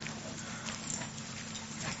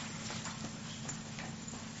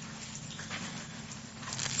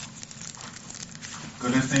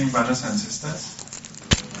evening, brothers and sisters.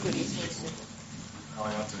 Good evening, sir. How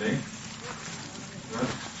are you all today? Good. Okay.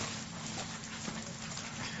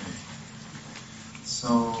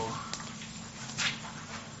 So,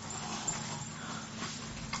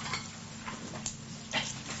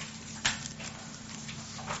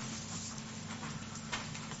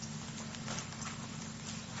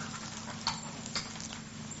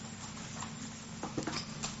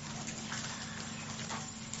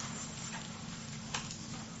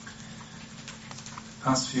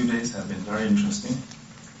 past few days have been very interesting.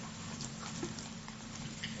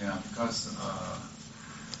 Yeah, because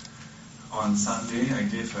on Sunday I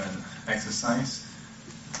gave an exercise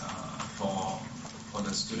for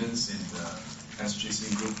the students in the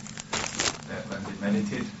SGC group that when they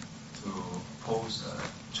meditate to post a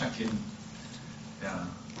check-in, yeah,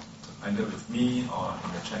 either with me or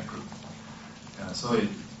in the chat group. Yeah, so it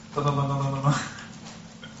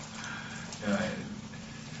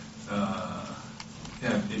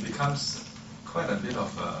it becomes quite a bit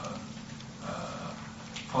of a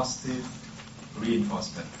positive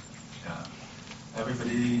reinforcement. Yeah.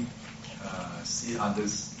 Everybody see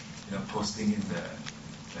others, posting in the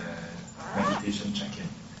meditation check-in.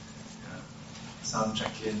 Yeah. Some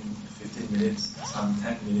check-in 15 minutes, some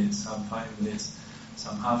 10 minutes, some 5 minutes,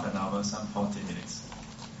 some half an hour, some 40 minutes.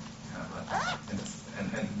 Yeah, but and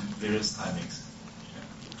various timings. Yeah.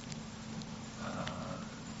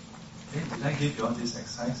 Did I give you all this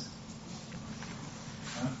exercise?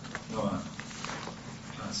 Huh? No.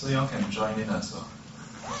 So you all can join in also.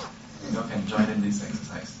 You all can join in this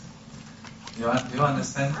exercise. Do you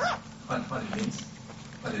understand what it means?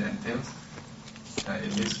 What it entails?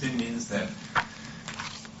 It basically means that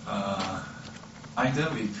either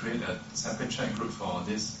we create a separate chat group for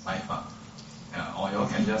this IFA, or you all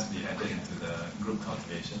can just be added into the group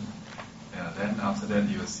cultivation. Then after that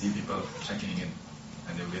you will see people checking in,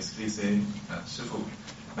 and they will basically say, Shifu,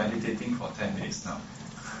 meditating for 10 minutes now.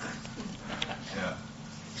 Yeah.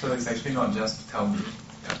 So it's actually not just to tell me,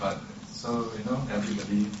 but so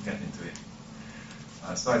everybody get into it.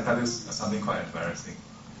 So I tell you something quite embarrassing.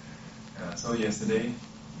 So yesterday,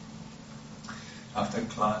 after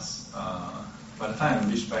class, by the time I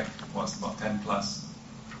reached back was about 10 plus.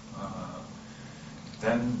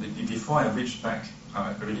 Then before I reached back,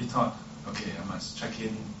 I really thought, okay, I must check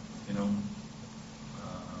in,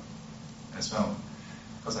 as well,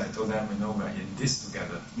 because I told them, we're in this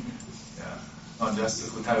together. Yeah. Not just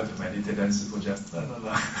Sifu tell you to meditate, then Sifu just la la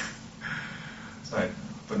la. So I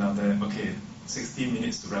put out there, okay, 60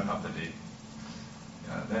 minutes to wrap up the day.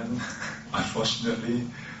 Yeah, then, unfortunately,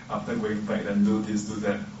 after going back, then do this, do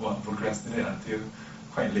that, procrastinate until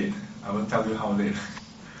quite late. I won't tell you how late.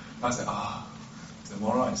 I was like,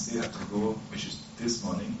 tomorrow I still have to go, which is this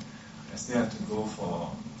morning, I still have to go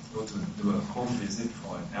to do a home visit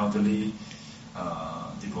for an elderly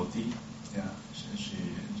devotee. Yeah,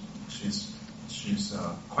 she's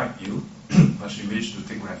quite ill, but she wished to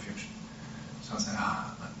take refuge. So I said,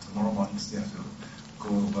 but tomorrow morning still have to go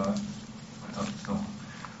over. I thought, no,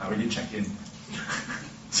 I already checked in.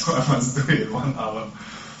 So I must do it 1 hour.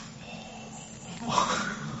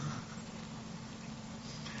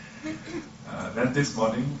 Then this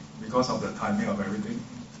morning, because of the timing of everything,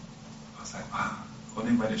 I was like,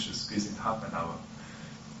 only managed to squeeze in half an hour.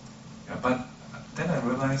 Yeah, but then I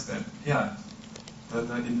realized that,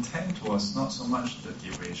 the intent was not so much the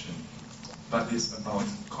duration, but it's about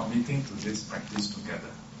committing to this practice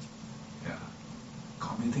together. Yeah,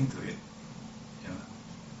 committing to it. Yeah.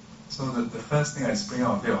 So the first thing I spring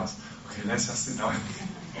out of it was, okay, let's just sit down and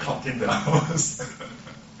clock in the hours.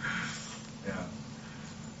 Yeah.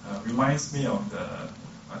 Reminds me of the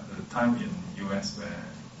time in US where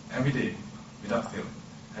every day, without fail,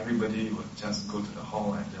 everybody would just go to the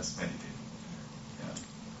hall and just meditate. Yeah.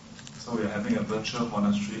 So we're having a virtual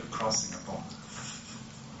monastery across Singapore.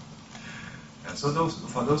 Yeah, so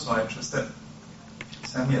for those who are interested,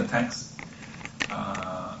 send me a text.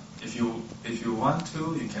 If you want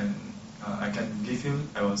to, you can.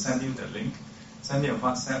 I will send you the link. Send me a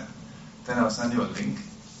WhatsApp, then I'll send you a link.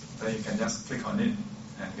 Then you can just click on it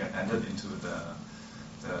and get added into the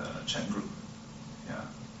chat group. Yeah.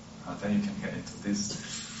 Then you can get into this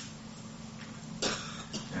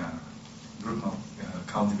group of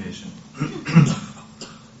cultivation.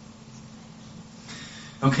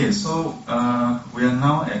 Okay, so we are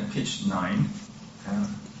now at page 9.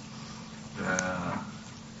 The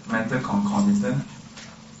mental concomitant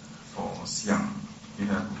for Xiang. We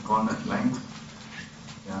have gone at length.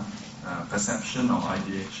 Perception or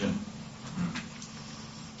ideation.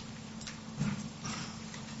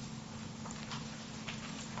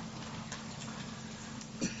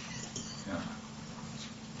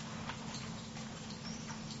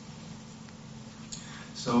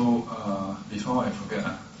 So before I forget,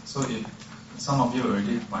 so if some of you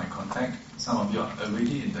already have my contact, some of you are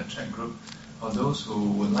already in the chat group. For those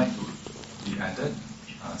who would like to be added,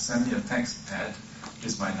 send me a text at,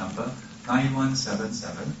 this is my number,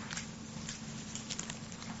 9177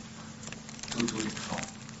 2284.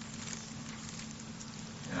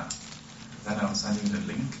 Yeah. Then I'll send you the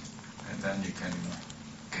link, and then you can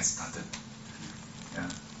get started.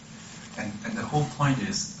 Yeah. And the whole point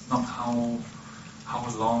is not how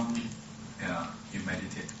long you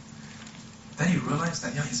meditate. Then you realize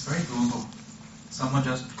that it's very doable. Someone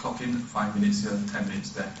just clock in 5 minutes here, 10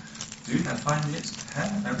 minutes there. Do you have 5 minutes?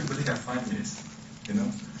 Everybody have 5 minutes,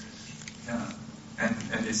 Yeah. And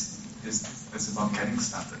it's about getting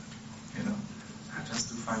started, Just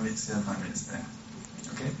do 5 minutes here, 5 minutes there.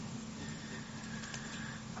 Okay?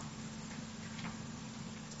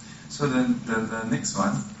 So then the next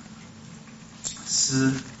one,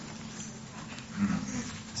 思,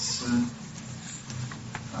 思,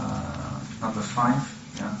 number 5,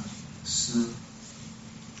 思.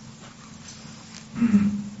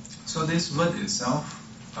 So this word itself,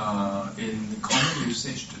 in common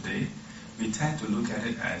usage today, we tend to look at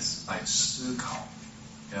it as like 思考,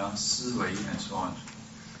 思维 and so on,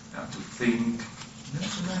 to think.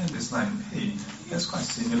 It's like, hey, that's quite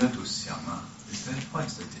similar to 想. What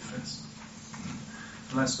is the difference?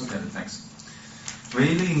 Let's look at the text.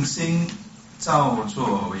 唯令心造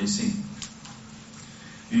作为性，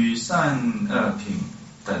与善恶品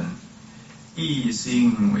等一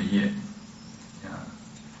心为业。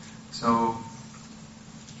So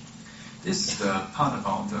this is the part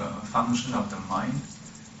about the function of the mind,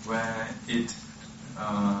 where it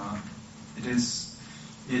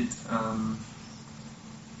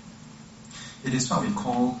is what we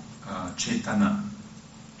call cetana,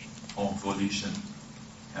 or volition.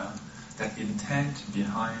 That intent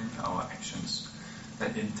behind our actions,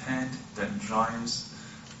 that intent that drives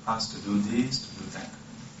us to do this, to do that,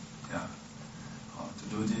 or to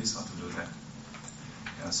do this or to do that.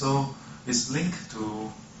 So it's linked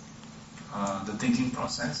to the thinking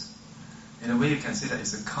process. In a way, you can say that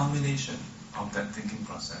it's a culmination of that thinking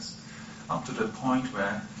process, up to the point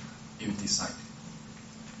where you decide.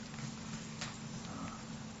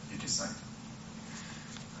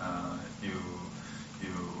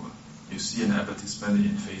 You see an advertisement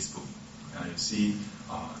in Facebook. You see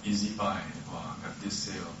Easy Buy, have this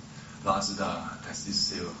sale. Lazada, there's this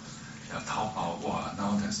sale. Taobao,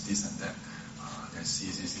 now there's this and that. There's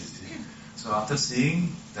this. So after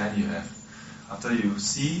seeing, then you have. After you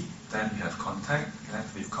see, then you have contact. Then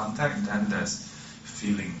with contact, then there's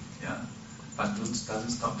feeling. But it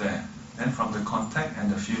doesn't stop there. Then from the contact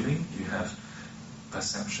and the feeling, you have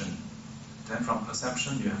perception. Then from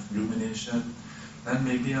perception, you have rumination. Then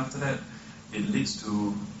maybe after that, it leads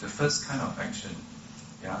to the first kind of action,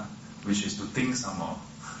 which is to think some more.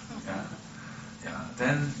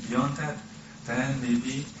 Then beyond that, then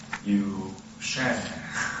maybe you share.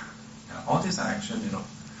 All these are action,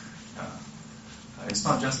 It's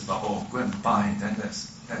not just about go and buy, then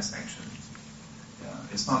that's action.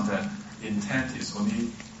 It's not that intent is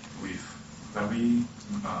only with very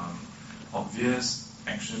obvious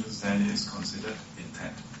actions, then it is considered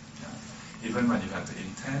intent. Even when you have the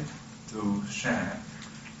intent to share,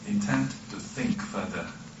 intent to think further,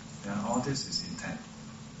 all this is intent.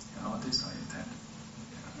 All these are intent.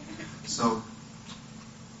 So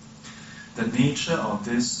the nature of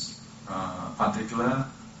this particular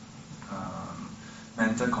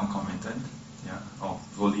mental concomitant, of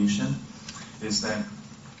volition, is that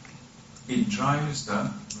it drives the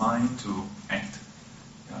mind to act.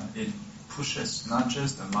 It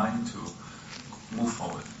nudges the mind to move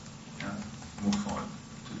forward,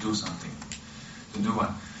 to do something. To do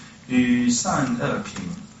what? 与善恶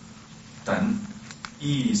品等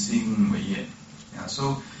一心为业.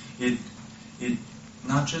 So it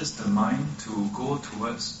nudges the mind to go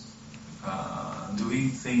towards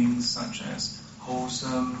doing things such as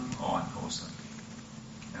wholesome or unwholesome.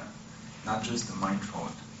 Nudges the mind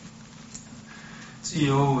forward. 既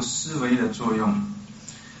有思维的作用，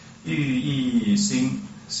欲意心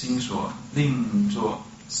所令作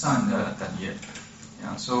善恶等业.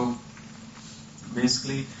 So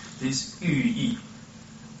basically, this 欲意,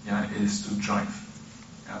 is to drive,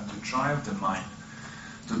 to drive the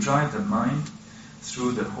mind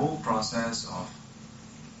through the whole process of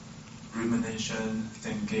rumination,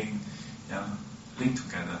 thinking, linked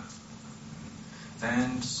together.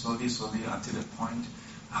 Then slowly until the point,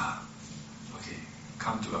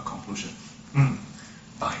 come to a conclusion.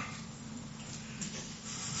 Buy.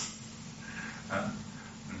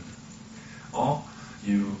 Or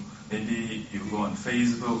maybe you go on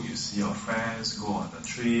Facebook, you see your friends go on the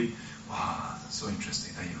trip, wow, so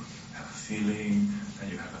interesting. Then you have a feeling, then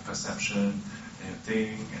you have a perception, then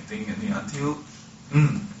you think until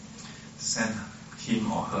send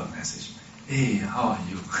him or her a message. Hey, how are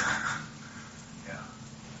you? Yeah.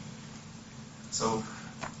 So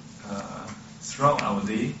throughout our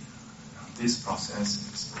day, this process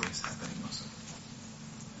is always happening also.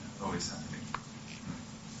 Always happening.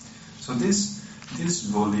 So this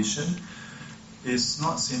volition is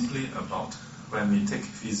not simply about when we take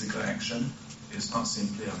physical action. It's not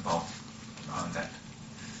simply about that.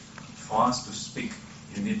 For us to speak,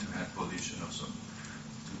 you need to have volition also.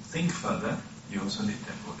 To think further, you also need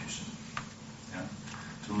that volition. Yeah?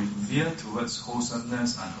 To veer towards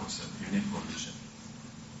wholesomeness, unwholesome, you need volition.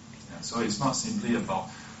 Yeah? So it's not simply about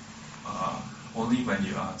only when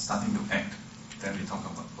you are starting to act, then we talk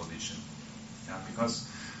about volition. Yeah? Because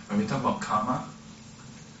when we talk about karma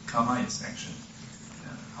is action.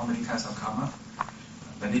 Yeah? How many kinds of karma?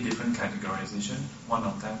 Many different categorization. One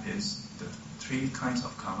of them is the 3 kinds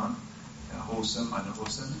of karma: wholesome,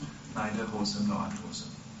 unwholesome, neither wholesome nor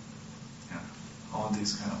unwholesome. Yeah? All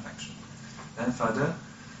these kind of action. Then further,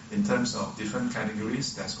 in terms of different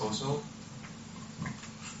categories, there's also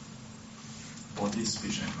body,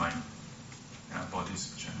 speech, and mind. Yeah, body,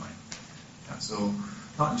 speech, and mind. Yeah, so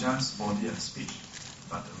not just body and speech,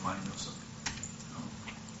 but the mind also.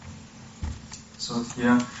 So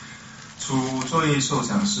here, 处作意受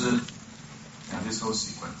想是 this whole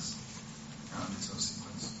sequence. This whole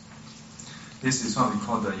sequence. This is what we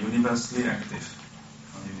call the universally active.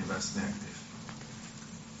 Universally active.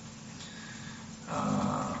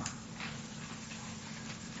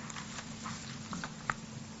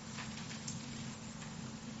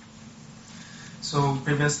 So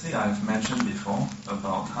previously I've mentioned before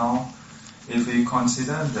about how if we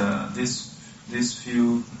consider these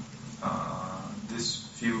few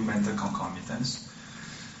mental concomitants,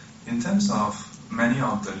 in terms of many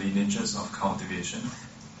of the lineages of cultivation,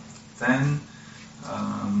 then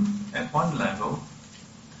at one level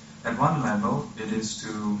it is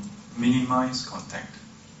to minimize contact.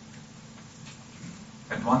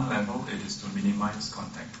 At one level it is to minimize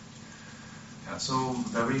contact. Yeah, so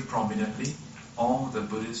very prominently, all the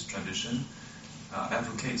Buddhist tradition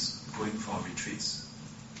advocates going for retreats.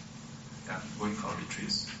 Yeah, going for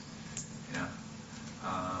retreats. Yeah,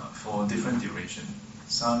 for different duration.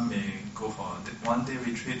 Some may go for a 1-day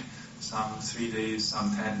retreat, some 3 days,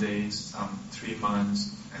 some 10 days, some 3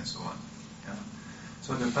 months, and so on. Yeah.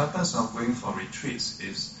 So the purpose of going for retreats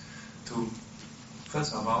is to,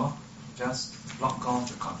 first of all, just block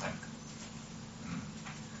off the contact.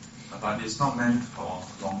 But it's not meant for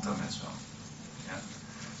long term as well. Yeah?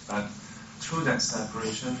 But through that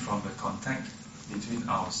separation from the contact between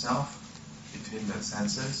ourselves, between the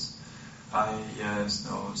senses, eye, ears,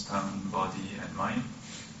 nose, tongue, body, and mind,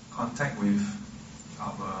 contact with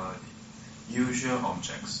our usual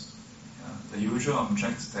objects. The usual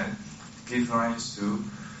objects that give rise to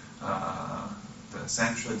the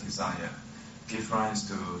sensual desire, give rise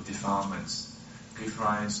to defilements, give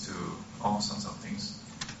rise to all sorts of things.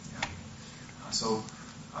 So,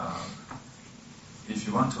 if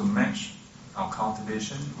you want to match our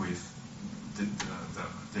cultivation with the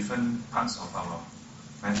different parts of our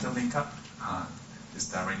mental makeup, it's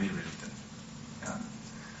directly related. Yeah.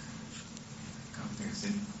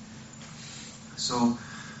 So,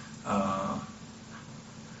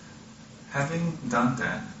 having done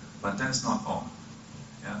that, but that's not all.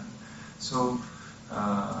 Yeah. So,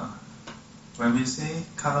 when we say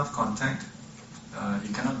cut off contact,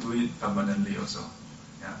 you cannot do it permanently also.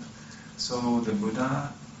 Yeah? So the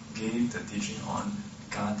Buddha gave the teaching on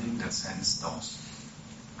guarding the sense doors.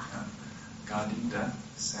 Yeah? Guarding the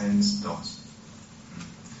sense doors.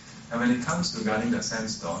 And when it comes to guarding the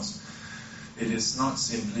sense doors, it is not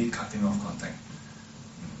simply cutting off contact.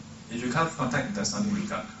 If you cut off contact, there's nothing to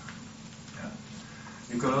guard. Yeah?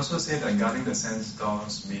 You could also say that guarding the sense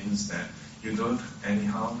doors means that you don't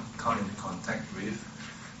anyhow come into contact with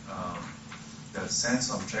the sense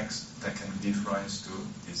objects that can give rise to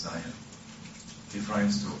desire, give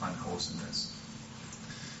rise to unwholesomeness.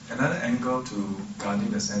 Another angle to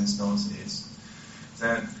guarding the sense doors is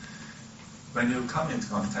that when you come into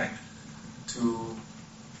contact, to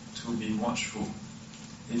be watchful.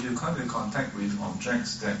 If you come into contact with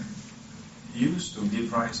objects that used to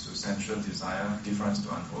give rise to sensual desire, give rise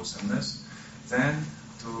to unwholesomeness, then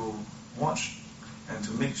to watch and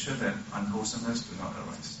to make sure that unwholesomeness do not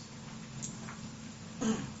arise.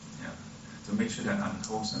 Yeah, to make sure that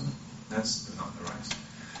unwholesomeness do not arise.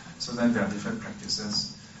 So then there are different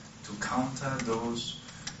practices to counter those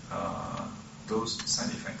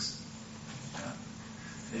side effects. Yeah.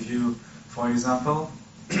 If you, for example,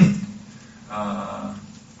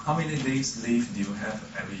 how many days leave do you have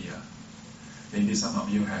every year? Maybe some of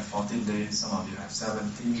you have 14 days, some of you have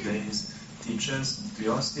 17 days. Teachers, do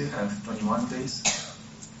you all still have 21 days?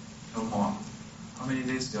 No more. How many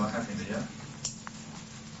days do you all have in a year?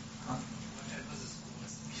 Huh?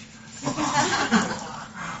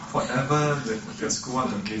 Whatever the school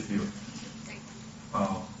wants to give you.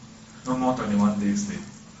 Wow. No more 21 days leave.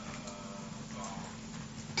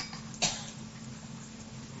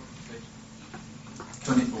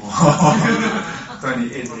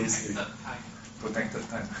 28 days leave. Protected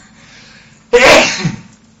time.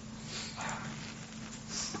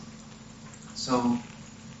 So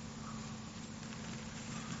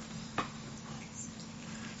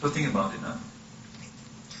think about it.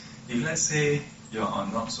 If let's say you're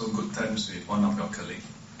on not so good terms with one of your colleagues,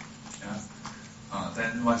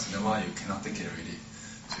 then once in a while you cannot take it already.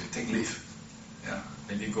 So you take leave.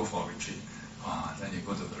 Maybe go for a retreat. Then you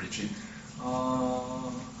go to the retreat.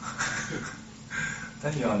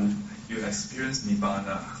 Then you experience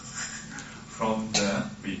nibbana from the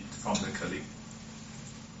colleague.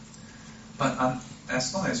 But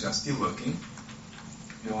as long as you are still working,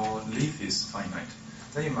 your leave is finite.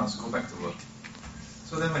 Then you must go back to work.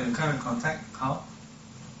 So then when you come in contact, how?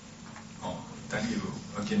 Then you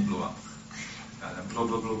again blow up. And blow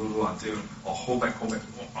until, or hold back,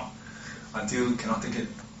 until you cannot take it.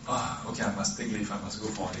 Okay, I must take leave, I must go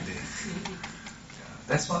for holiday.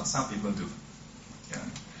 That's what some people do.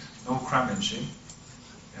 No crime and shame.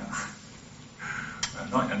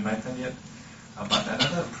 Not enlightened yet. But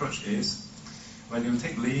another approach is, when you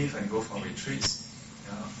take leave and go for retreats,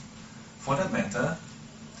 for that matter,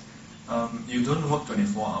 you don't work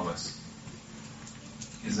 24 hours,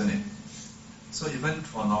 isn't it? So even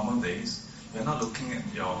for normal days, you're not looking at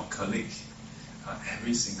your colleague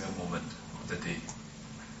every single moment of the day.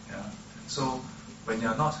 So when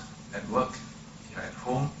you're not at work, you're at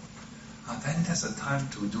home, then there's a time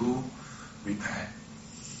to do repair.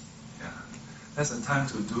 There's a time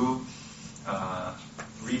to do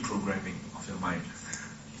reprogramming of your mind.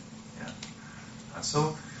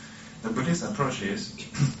 So the Buddhist approach is,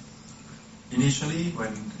 initially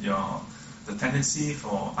when the tendency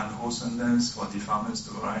for unwholesomeness, for defilements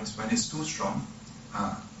to arise, when it's too strong,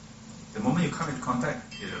 the moment you come in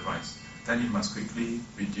contact, it arises. Then you must quickly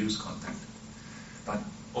reduce contact. But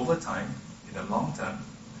over time, in the long term,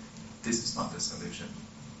 this is not the solution.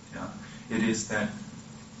 It is that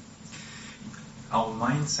our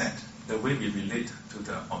mindset, the way we relate to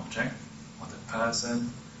the object or the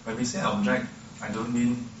person. When we say object, I don't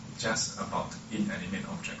mean just about inanimate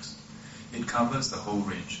objects. It covers the whole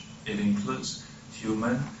range. It includes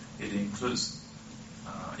human, it includes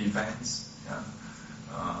events,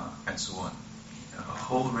 and so on. A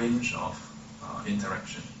whole range of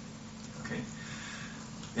interaction. Okay?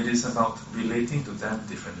 It is about relating to them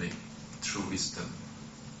differently through wisdom.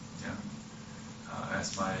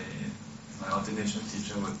 As my ordination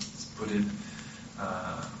teacher would put it,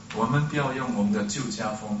 我们不要用我们的旧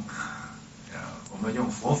家风，我们用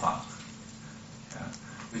佛法。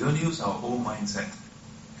We don't use our old mindset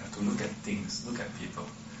to look at things, look at people.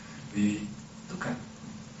 We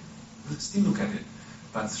still look at it,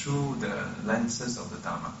 but through the lenses of the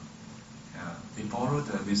Dharma. We borrow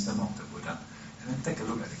the wisdom of the Buddha, and then take a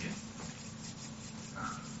look at it again.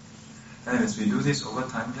 And as we do this over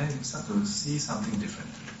time, then you start to see something different.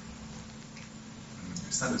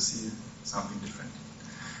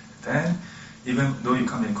 Then, even though you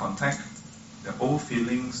come in contact, the old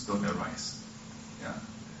feelings don't arise.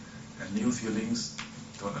 And new feelings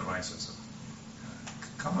don't arise also.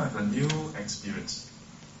 Come with a new experience.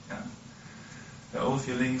 The old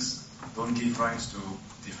feelings don't give rise to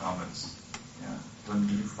defilements. Don't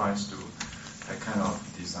give rise to that kind of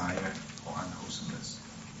desire or unwholesomeness.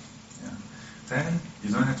 Then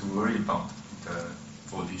you don't have to worry about the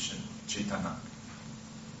volition, chaitana.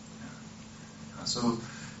 So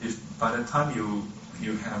if by the time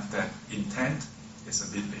you have that intent, it's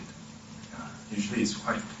a bit late. Usually it's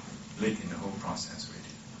quite late in the whole process already.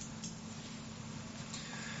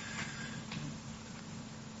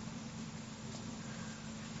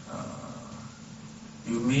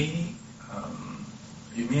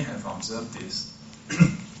 You may have observed this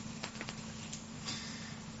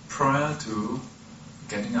prior to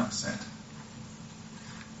getting upset.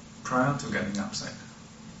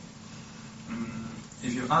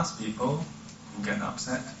 If you ask people who get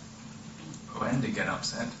upset, when they get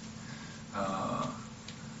upset,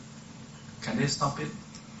 can they stop it?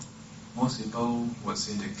 Most people would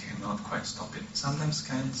say they cannot quite stop it. Sometimes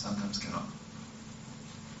can, sometimes cannot.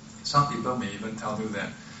 Some people may even tell you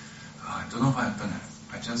that, I don't know what happened.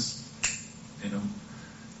 I just,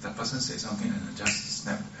 that person says something and I just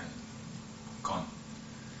snap and gone.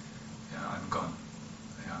 Yeah, I'm gone.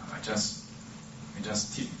 Yeah, it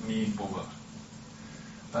just tipped me over.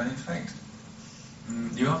 But in fact,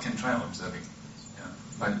 you all can try observing. Yeah,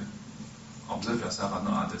 but observe yourself and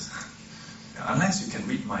not others. Yeah, unless you can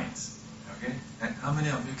read minds. Okay? And how many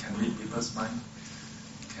of you can read people's mind?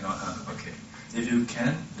 Cannot, okay. If you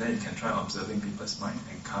can, then you can try observing people's mind,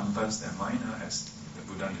 encompass their mind, as the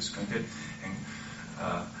Buddha described it, and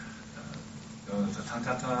the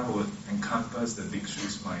Tathagata would encompass the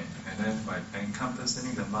bhikshu's mind, and then by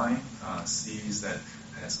encompassing the mind, sees that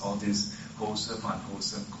it has all these wholesome,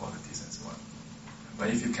 unwholesome qualities and so on. But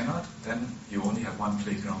if you cannot, then you only have one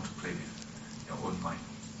playground to play with, your own mind.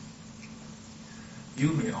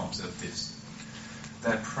 You may observe this,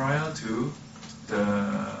 that prior to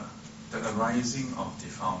the arising of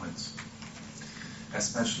defilements,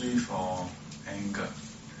 especially for anger,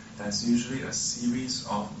 there's usually a series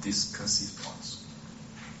of discursive thoughts.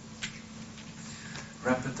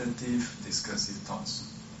 Repetitive discursive thoughts,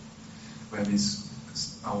 where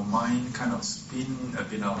our mind kind of spin a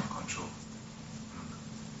bit out of control.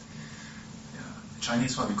 Yeah.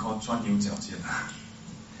 Chinese what we call 钻牛角尖.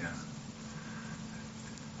 Yeah.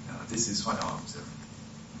 This is what I observe.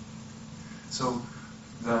 So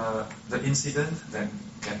the incident that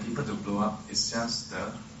get people to blow up is just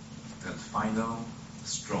the final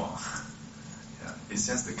straw. Yeah, it's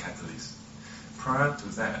just the catalyst. Prior to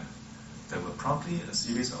that, there were probably a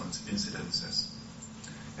series of incidences.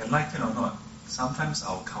 And like it or not, sometimes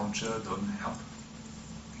our culture don't help.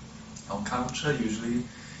 Our culture usually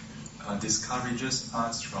discourages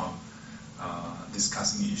us from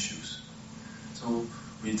discussing issues. So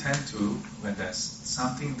we tend to, when there's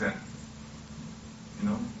something that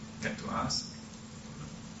get to us,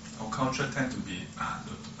 our culture tend to be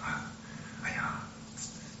哎呀，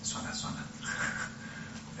算了算了.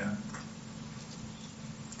 Yeah,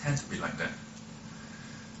 tend to be like that.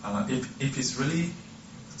 If it's really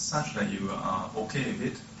such that you are okay with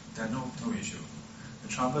it, then no issue. The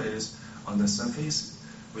trouble is, on the surface,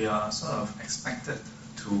 we are sort of expected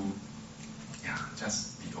to,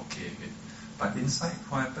 just be okay with it. But inside,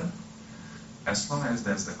 what happens? As long as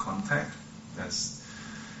there's the contact, there's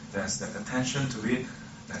the attention to it,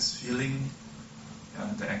 there's feeling,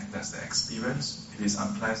 there's the experience. If it's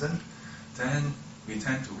unpleasant, then we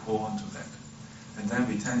tend to hold on to that. And then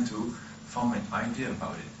we tend to form an idea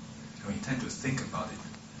about it. And we tend to think about it.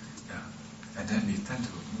 Yeah. And then we tend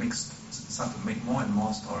to start to make more and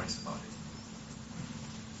more stories about it.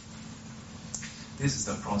 This is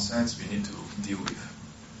the process we need to deal with.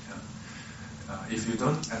 Yeah.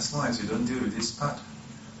 As long as you don't deal with this part,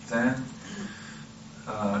 then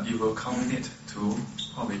it will culminate to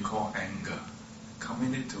what we call anger,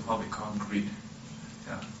 culminate to what we call greed.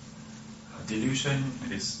 Yeah. Delusion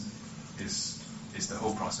is the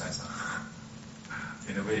whole process.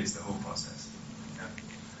 In a way, it's the whole process. Yeah.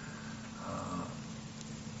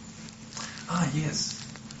 Yes.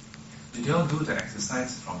 Did you all do the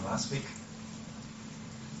exercise from last week?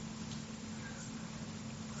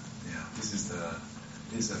 Yeah, this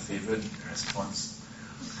is a favorite response.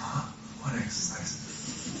 What exercise?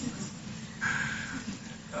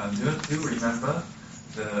 Do you remember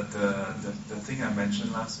the thing I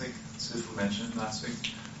mentioned last week? Sifu mentioned last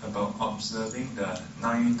week about observing the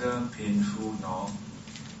neither painful nor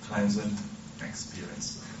pleasant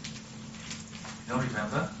experience. You don't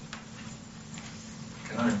remember?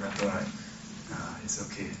 Cannot remember, right? It's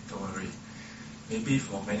okay. Don't worry. Maybe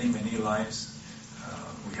for many lives,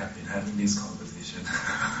 we have been having this conversation.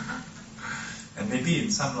 And maybe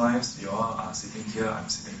in some lives, you all are sitting here, I'm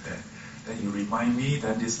sitting there. Then you remind me,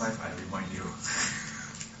 then this life I remind you.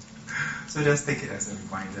 So just take it as a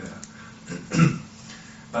reminder.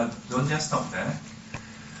 But don't just stop there.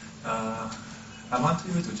 I want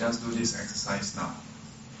you to just do this exercise now.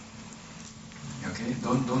 Okay?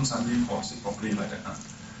 Don't suddenly sit properly like that.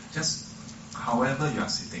 Just however you are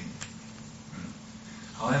sitting.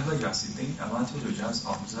 However you are sitting, I want you to just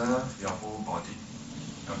observe your whole body.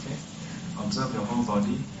 Okay? Observe your whole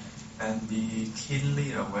body and be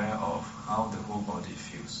keenly aware of how the whole body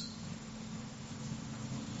feels.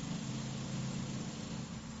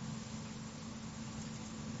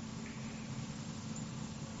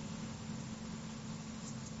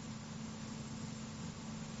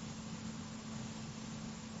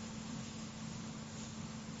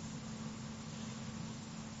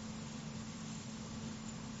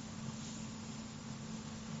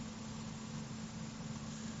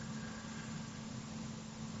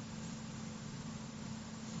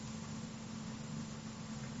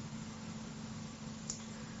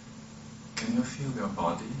 Can you feel your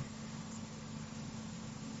body?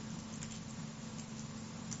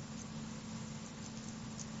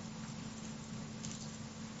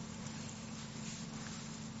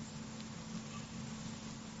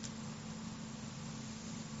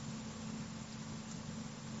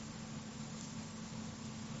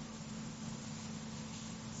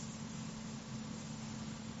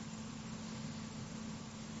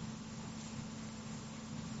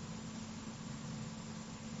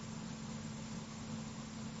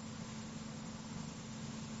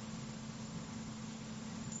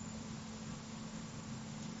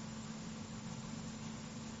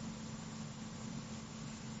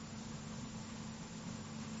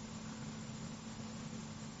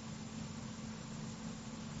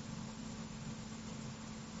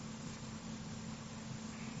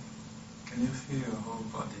 Can you feel your whole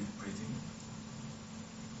body breathing?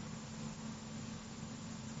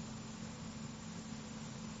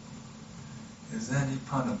 Is there any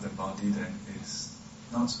part of the body that is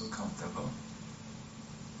not so comfortable?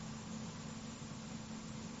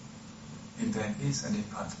 If there is any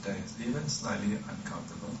part that is even slightly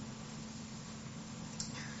uncomfortable,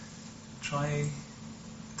 try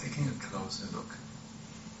taking a closer look.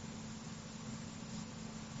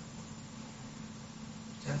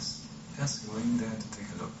 Just going there to take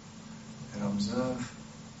a look and observe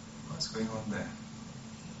what's going on there.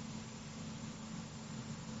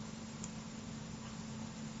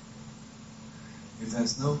 If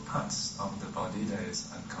there's no parts of the body that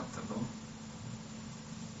is uncomfortable,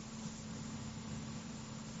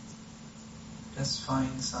 just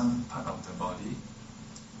find some part of the body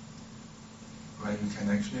where you can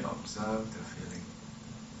actually observe the feeling.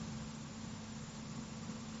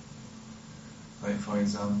 Like for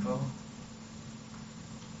example,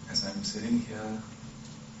 as I'm sitting here,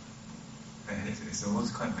 and it's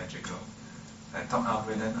almost quite magical. I talk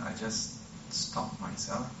halfway, then I just stop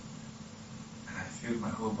myself, and I feel my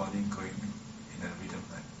whole body going in a rhythm,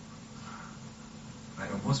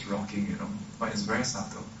 like almost rocking, but it's very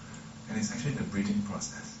subtle, and it's actually the breathing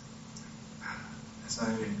process. That's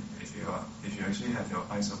why if you actually have your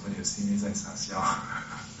eyes open, you see me 在傻笑。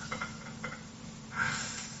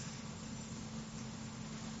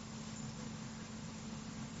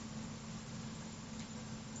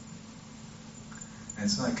And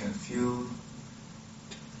so I can feel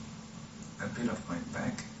a bit of my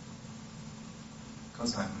back,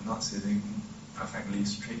 because I'm not sitting perfectly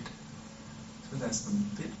straight. So there's a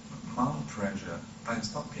bit mild pressure, but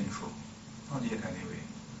it's not painful, not yet anyway.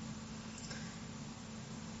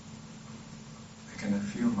 I can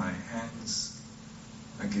feel my hands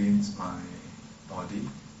against my body,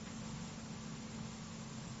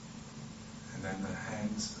 and then the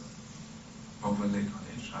hands overlaid on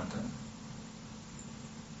each other.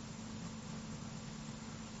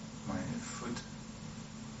 My foot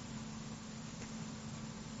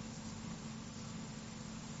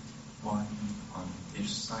one on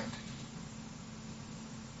each side.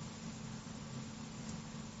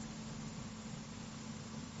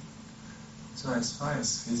 So as far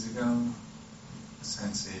as physical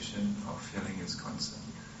sensation or feeling is concerned,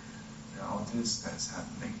 there are all this that's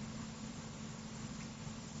happening.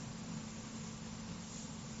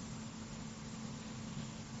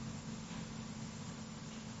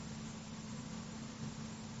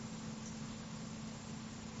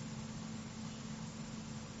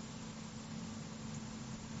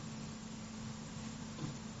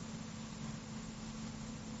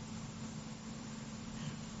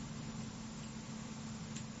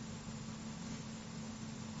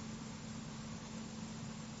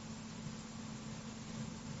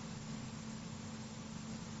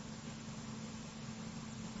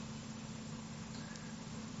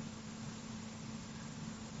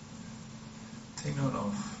 Take note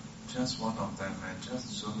of just one of them and just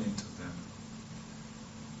zoom into them.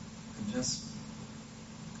 And just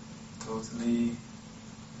totally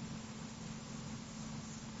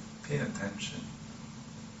pay attention,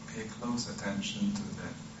 pay close attention to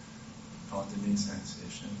that bodily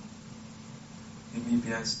sensation. It may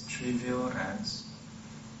be as trivial as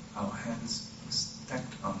our hands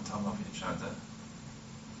stacked on top of each other.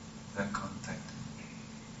 That contact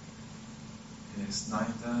is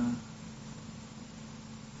neither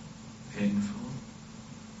painful,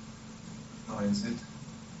 nor is it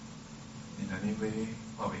in any way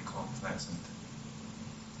what we call pleasant.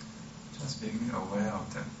 Just being aware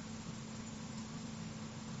of them.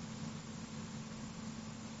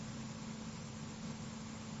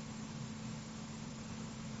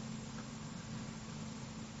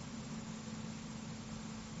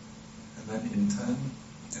 And then in turn,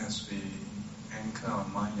 as we anchor our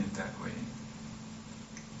mind in that way,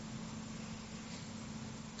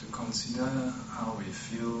 to consider how we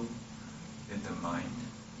feel in the mind,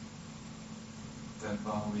 that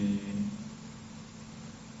while we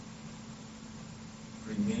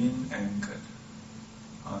remain anchored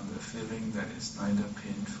on the feeling that is neither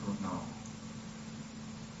painful nor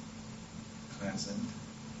pleasant,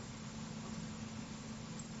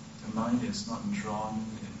 the mind is not drawn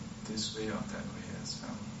in this way or that way as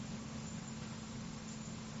well.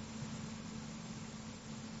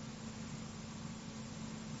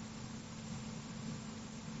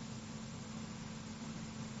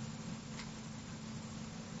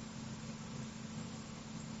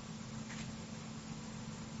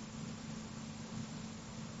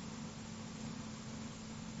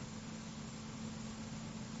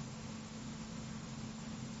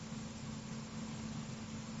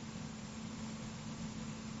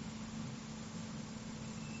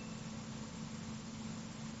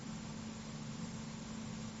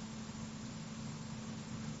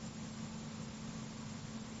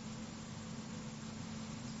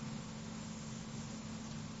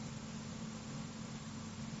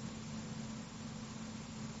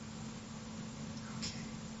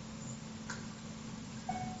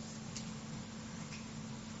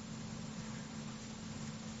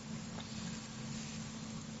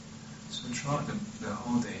 So throughout the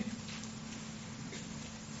whole day,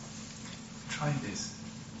 try this.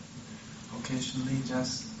 Occasionally,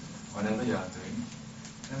 just whatever you are doing,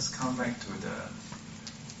 just come back to the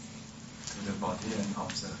body and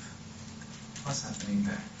observe what's happening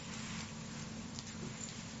there.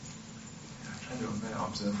 Try to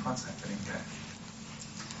observe what's happening there.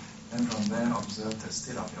 Then from there, observe the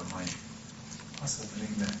state of your mind. What's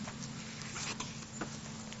happening there?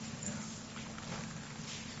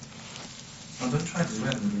 Now don't try to go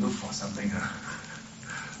and look for something.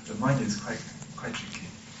 The mind is quite tricky.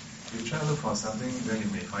 If you try to look for something, then you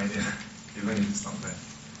may find it, even if it's not there.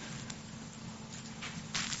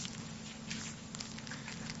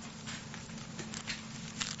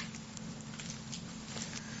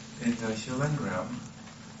 In the human realm,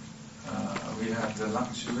 we have the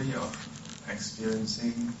luxury of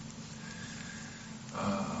experiencing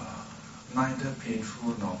neither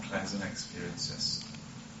painful nor pleasant experiences.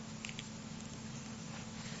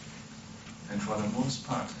 And for the most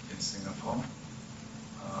part in Singapore,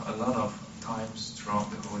 a lot of times throughout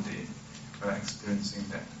the whole day, we're experiencing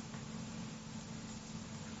that.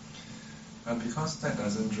 But because that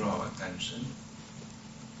doesn't draw our attention,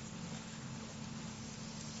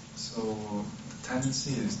 so the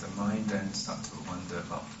tendency is the mind then starts to wander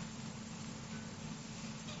about.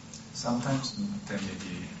 Sometimes there may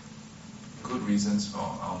be good reasons for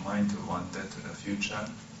our mind to wander to the future.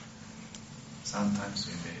 Sometimes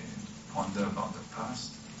we may ponder about the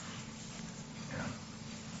past. Yeah.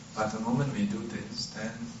 But the moment we do this,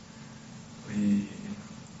 then we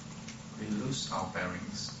lose our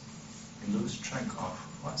bearings. We lose track of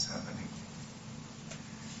what's happening.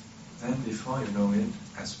 Then before you know it,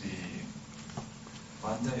 as we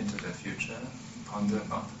wander into the future, ponder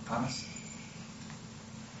about the past,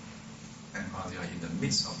 and while you're in the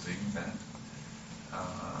midst of doing that,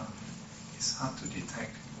 it's hard to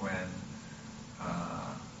detect when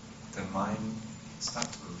the mind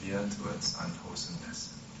starts to veer towards unwholesomeness.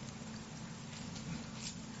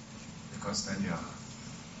 Because then you are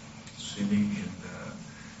swimming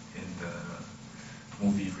in the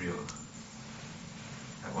movie reel,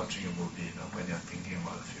 like watching a movie, when you're thinking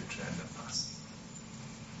about the future and the past.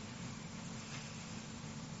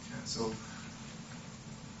 Yeah, so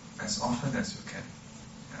as often as you can,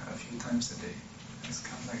 a few times a day, just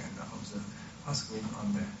come back and observe what's going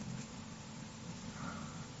on there.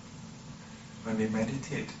 When we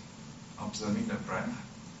meditate, observing the breath,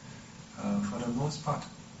 for the most part,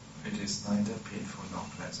 it is neither painful nor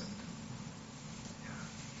pleasant. Yeah.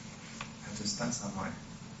 Have to start somewhere.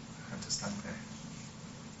 Have to start there.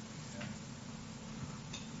 Yeah.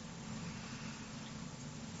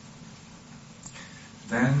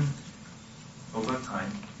 Then, over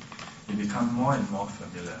time, you become more and more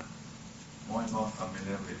familiar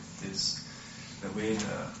with this, the way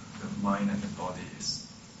the mind and the body is.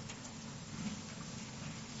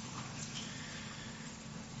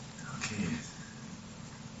 Okay.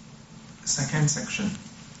 Second section.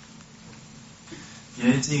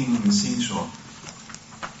 洁净心所.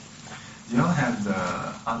 Do you all have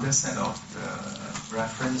the other set of the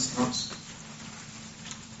reference notes?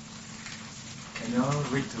 Can you all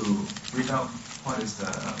read out what is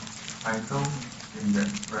the title in the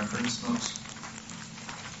reference notes?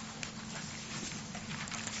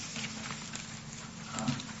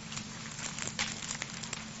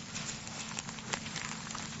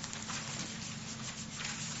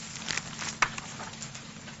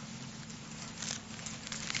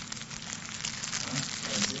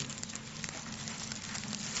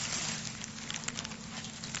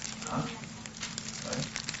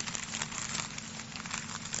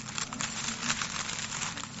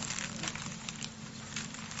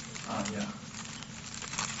 Yeah.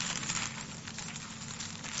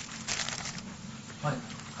 What?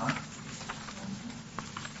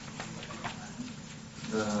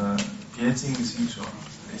 The 洁净心所.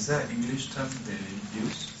 Is that an English term they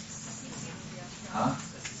use?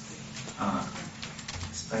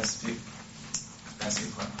 Specific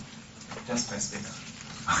what? Just specific.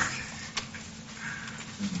 Okay.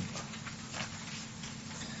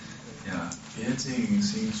 Yeah, 洁净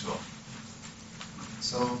心所.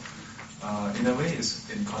 So, in a way, it's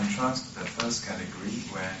in contrast to the first category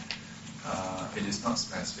where it is not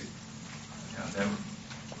specific. Yeah,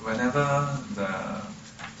 whenever the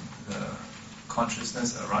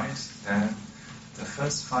consciousness arises, then the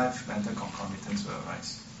first 5 mental concomitants will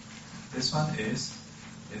arise. This one is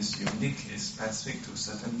unique, is specific to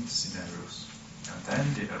certain scenarios. And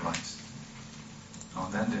then they arise.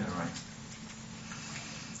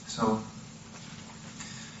 So,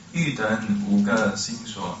 欲等5个心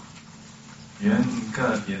所，缘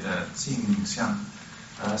个别的镜像，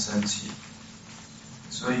而升起，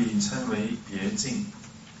所以称为别境。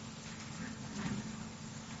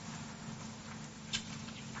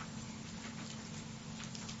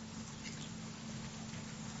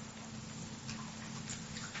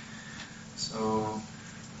So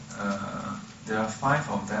there are 5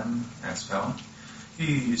 of them as well.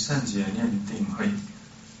 欲圣解念定慧。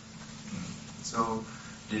So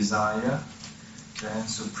desire, then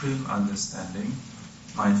supreme understanding,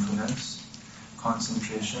 mindfulness,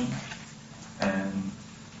 concentration, and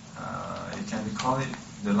you can call it,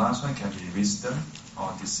 the last one can be wisdom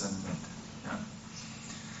or discernment. Yeah.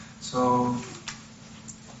 So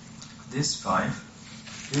these five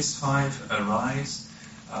arise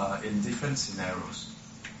in different scenarios,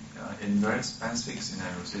 in very specific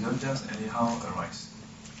scenarios. They don't just anyhow arise.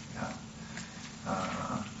 Yeah.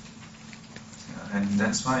 And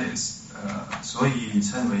that's why it's 所以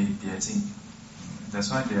称为别境. That's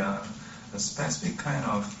why they are a specific kind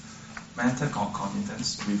of mental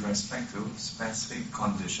concomitants with respect to specific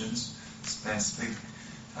conditions, specific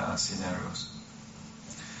scenarios.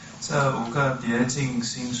 这5个别境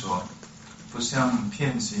心所，不像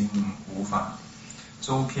遍行无法，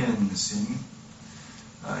周遍行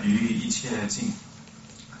于一切境，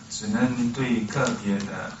只能对个别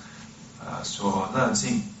的所乐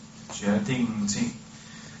境、决定境、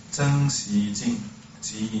珍惜境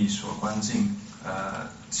及所观境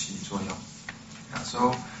起作用。Yeah,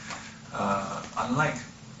 so unlike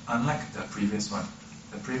the previous one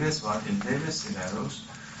in various scenarios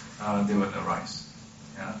they will arise.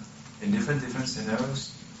 Yeah? In different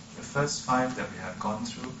scenarios, the first 5 that we have gone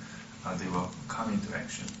through, they will come into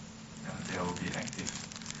action. They will be active.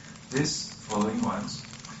 These following ones,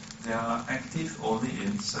 they are active only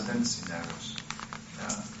in certain scenarios.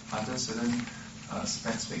 Under certain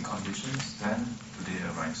specific conditions, then do they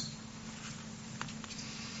arise.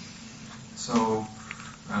 So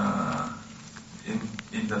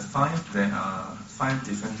in the 5, there are 5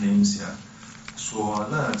 different names here. 所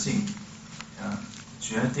乐境,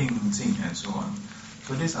 决定境, and so on.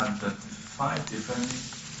 So these are the 5 different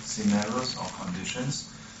scenarios or conditions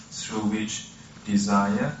through which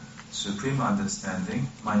desire, supreme understanding,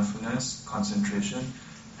 mindfulness, concentration,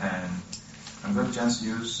 and I'm going to just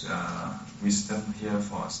use wisdom here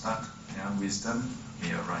for a start. Yeah, wisdom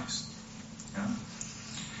may arise. Yeah.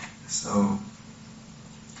 So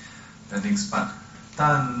the next part.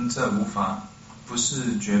 但这无法不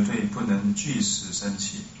是绝对不能具时升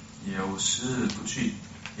起，有时不具，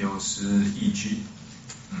有时亦具。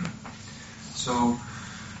So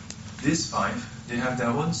these 5, they have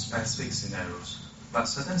their own specific scenarios, but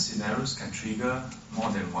certain scenarios can trigger more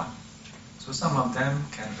than one. So some of them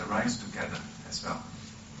can arise together as well.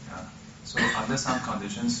 Yeah. So under some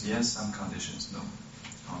conditions, yes, some conditions, no.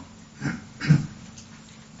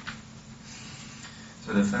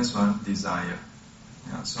 So the first one, desire.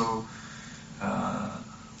 Yeah, so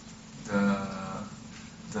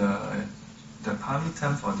the Pali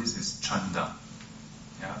term for this is chanda.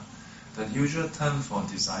 Yeah. The usual term for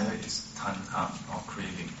desire is tanha or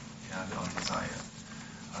craving, or desire.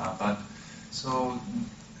 But so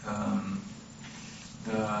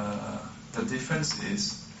the difference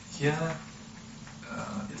is here.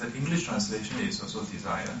 The English translation is also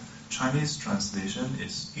desire. Chinese translation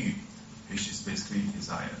is yu, which is basically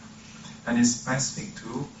desire, and it's specific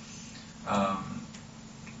to.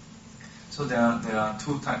 So there are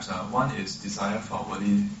 2 types. One is desire for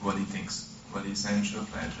worldly things, worldly sensual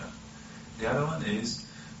pleasure. The other one is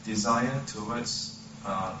desire towards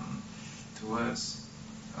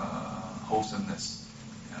wholesomeness.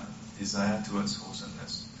 Yeah? Desire towards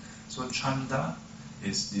wholesomeness. So chanda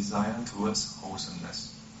is desire towards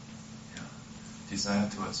wholesomeness. Yeah? Desire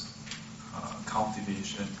towards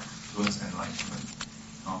cultivation, towards enlightenment.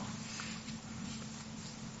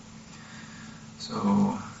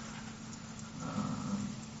 So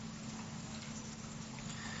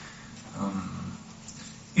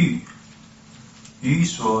yu 于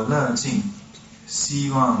所乐境，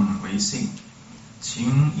希望为性，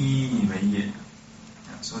情依为业。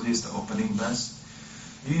So this is the opening verse.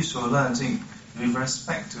 于所乐境, with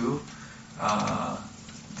respect to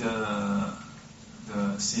the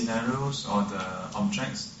scenarios or the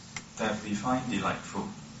objects that we find delightful.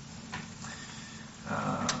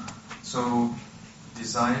 So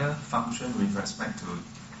desire function with respect to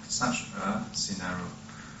such a scenario,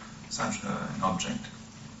 such an object.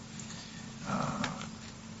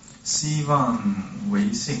 希望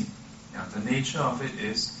为性, the nature of it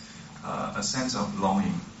is a sense of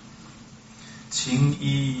longing. 情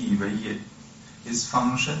依为业, its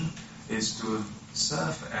function is to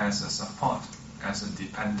serve as a support, as a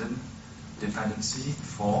dependency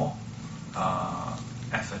for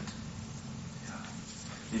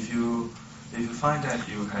find that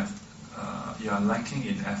you are lacking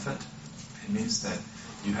in effort, it means that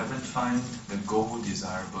you haven't found the goal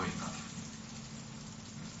desirable enough.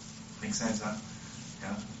 Make sense, huh?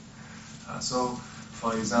 Yeah. So,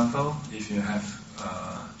 for example, if you have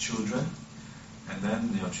children, and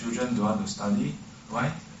then your children don't want to study,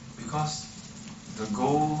 why? Because the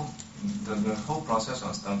goal, the whole process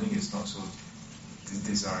of studying is not so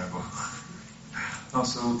desirable, not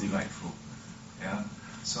so delightful. Yeah.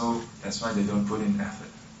 So that's why they don't put in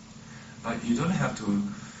effort. But you don't have to,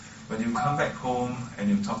 when you come back home and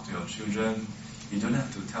you talk to your children, you don't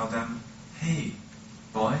have to tell them, hey,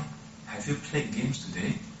 boy, have you played games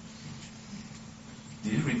today?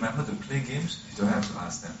 Do you remember to play games? You don't have to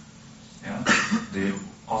ask them. Yeah? They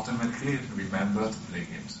automatically remember to play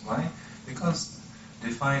games. Why? Because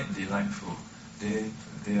they find it delightful. They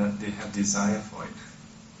have desire for it.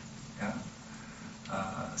 Yeah?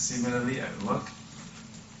 Similarly, at work,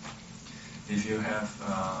 if you have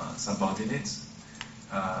subordinates,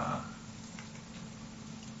 how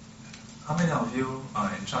many of you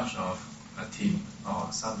are in charge of a team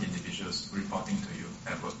or some individuals reporting to you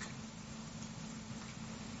at work?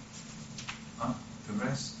 The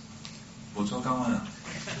rest? 冇做工啊?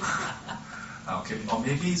 Okay, or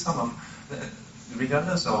maybe some of,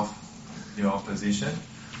 regardless of your position,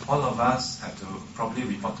 all of us have to probably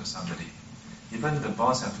report to somebody. Even the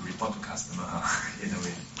boss have to report to customer, in a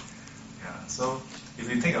way. Yeah. So if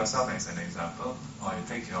you take yourself as an example, or you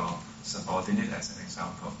take your subordinate as an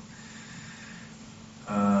example,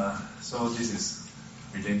 so this is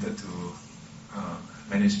related to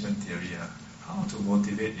management theory. How to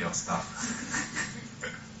motivate your staff.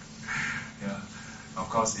 Yeah. Of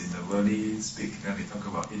course, in the worldly speak, then we talk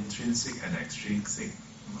about intrinsic and extrinsic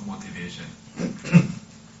motivation.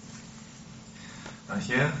 Now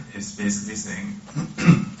here is basically saying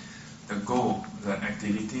the goal, the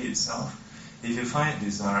activity itself, if you find it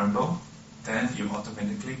desirable, then you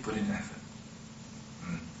automatically put in effort.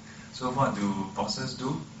 So what do bosses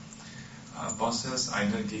do? Bosses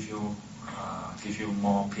either give you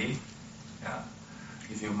more pay,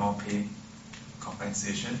 give you more pay,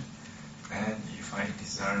 compensation, and you find it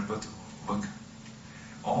desirable to work,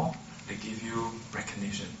 or they give you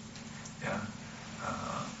recognition.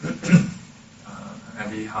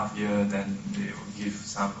 Every half year, then they will give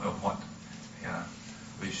some award,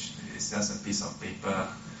 which is just a piece of paper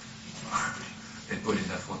they put in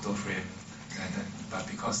the photo frame, but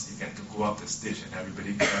because you get to go up the stage and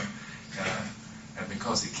everybody clap, and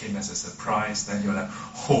because it came as a surprise, then you're like,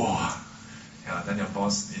 whoa! Then your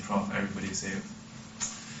boss in front of everybody say,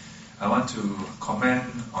 I want to comment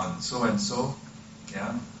on so and so.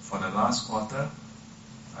 For the last quarter,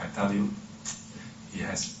 I tell you,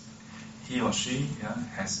 he or she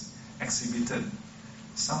has exhibited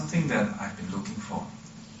something that I've been looking for.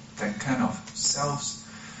 That kind of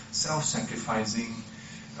self-sacrificing,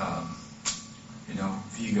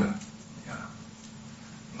 vigor.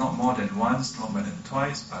 Not more than once, not more than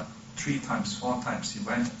twice, but 3 times, 4 times, he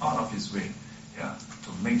went out of his way,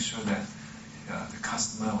 to make sure that the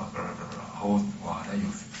customer will then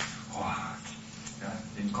you,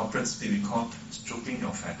 in corporate speak we call stroking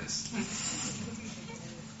your feathers.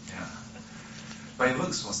 But it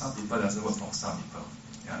works for some people, doesn't work for some people.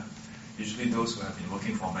 Usually those who have been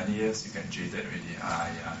working for many years, you get jaded already.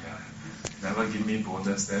 Never give me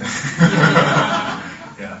bonus then.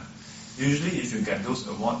 Usually if you get those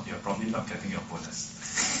awards, you're probably not getting your bonus.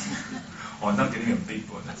 Or not getting a big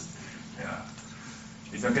bonus.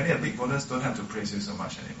 If you're getting a big bonus, don't have to praise you so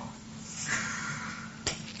much anymore.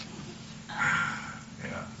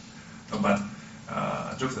 But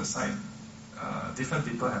jokes aside, different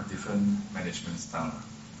people have different management style.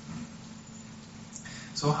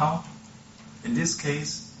 So how? In this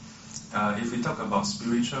case, if we talk about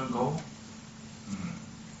spiritual goal,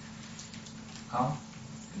 how?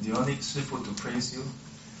 Do you need Shifu to praise you?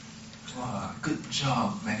 Wow, good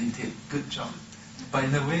job, meditate, good job. But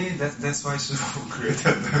in a way, that's why Shifu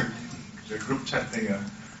created the group chat thing.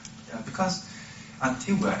 Because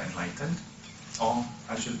until we're enlightened, or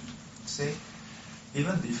I should say,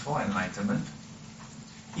 even before enlightenment,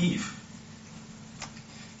 if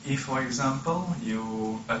for example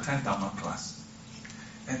you attend Dharma class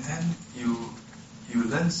and then you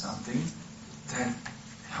learn something that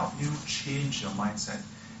help you change your mindset,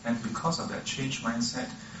 and because of that changed mindset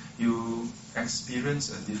you experience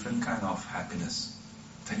a different kind of happiness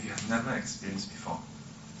that you have never experienced before.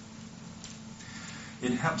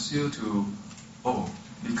 It helps you to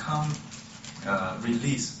become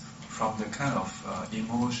released from the kind of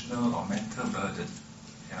emotional or mental burden.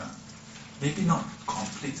 Maybe not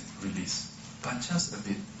complete release, but just a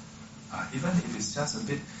bit. Even if it's just a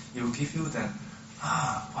bit, it will give you that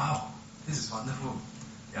wow, this is wonderful.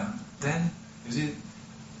 Yeah. Then you see,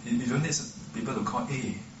 you don't need people to call,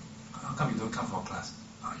 hey, how come you don't come for class?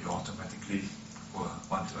 You automatically will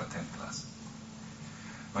want to attend class.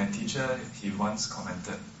 My teacher, he once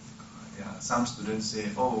commented, some students say,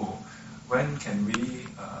 oh, when can we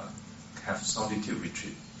have solitude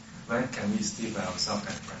retreat? When can we stay by ourselves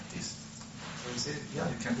and practice? So he said, yeah,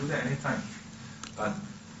 you can do that anytime. But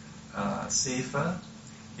safer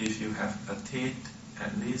if you have attained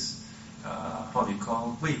at least what we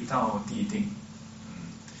call 味道地定,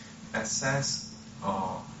 access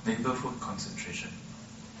or neighborhood concentration.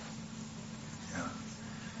 Yeah.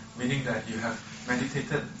 Meaning that you have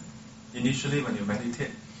meditated. Initially when you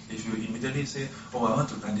meditate, if you immediately say, oh, I want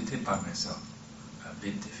to meditate by myself, a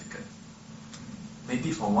bit difficult.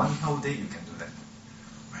 Maybe for one whole day you can do that.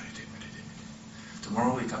 Meditate.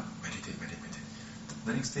 Tomorrow wake up, meditate.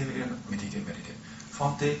 The next day, meditate.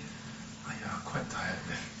 Fourth day, quite tired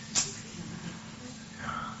then.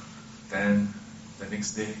 Yeah. Then the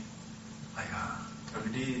next day,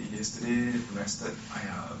 already yesterday rested,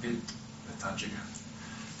 a bit lethargic.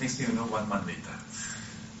 Next thing you know, 1 month later.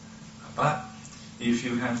 But if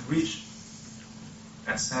you have reached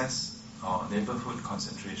access or neighborhood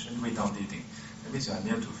concentration, 味道地定, that means you are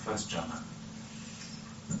near to first jhana.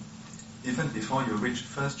 Even before you reach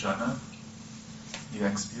first jhana, you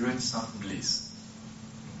experience some bliss,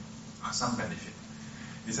 some benefit.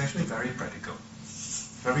 It's actually very practical,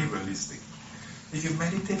 very realistic. If you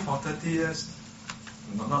meditate for 30 years,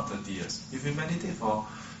 no, not 30 years. If you meditate for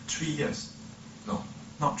 3 years, no,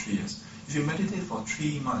 not 3 years. If you meditate for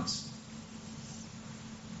 3 months,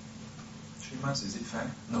 3 months, is it fair?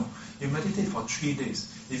 No. You meditate for 3 days.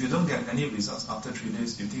 If you don't get any results after 3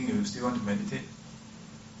 days, you think you still want to meditate?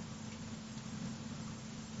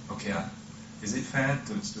 Okay, is it fair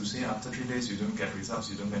to say after 3 days you don't get results,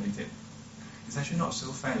 you don't meditate? It's actually not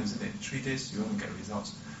so fair, isn't it? 3 days you won't get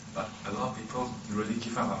results. But a lot of people really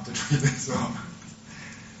give up after 3 days.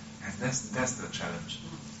 And that's the challenge.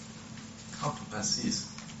 How to persist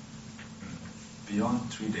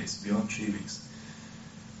beyond 3 days, beyond 3 weeks,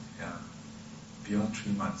 beyond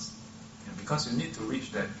 3 months. Because you need to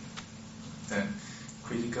reach that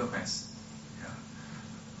critical mass.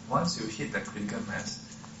 Once you hit that critical mass,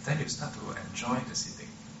 then you start to enjoy the sitting.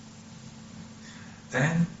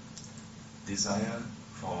 Then desire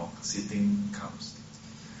for sitting comes.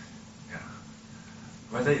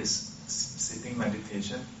 Whether it's sitting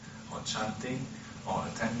meditation or chanting or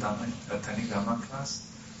attending Dharma class,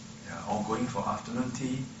 or going for afternoon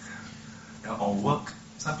tea, or work.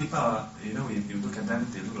 Some people are, if you look at them,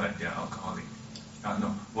 they look like they're alcoholic.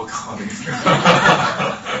 No, workaholic.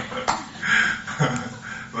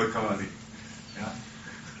 Workaholic.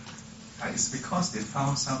 It's because they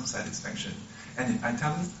found some satisfaction. And I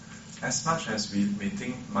tell you, as much as we may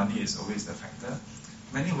think money is always the factor,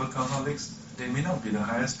 many workaholics, they may not be the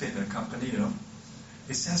highest paid in the company,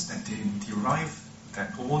 It's just that they derive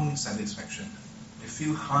their own satisfaction. They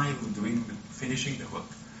feel high with finishing the work.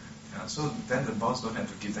 So then the boss don't have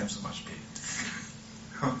to give them so much pay.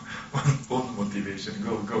 Own motivation,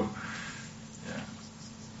 go.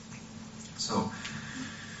 So,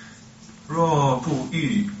 若不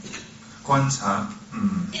欲观察，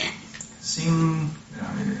心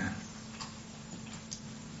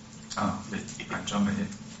I jump ahead.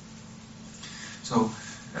 So,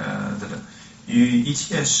 与一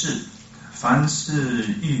切事，凡是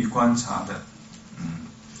欲观察的，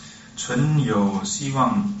存有希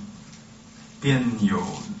望，便有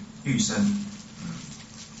欲生。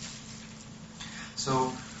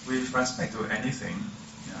So, with respect to anything,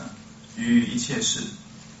 与一切事，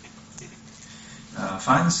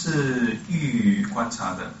凡是欲观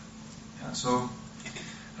察的，so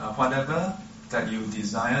whatever that you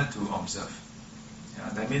desire to observe,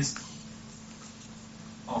 that means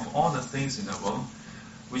of all the things in the world,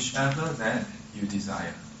 whichever that you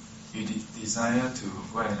desire to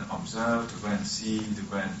go and observe, to go and see, to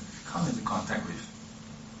go and come into contact with.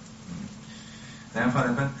 Then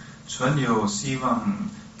whatever 存有希望，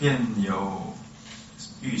便有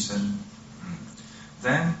欲生。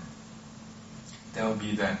Then there will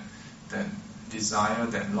be that desire,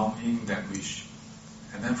 that longing, that wish.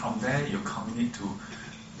 And then from there you culminate to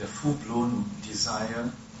the full-blown desire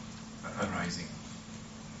arising.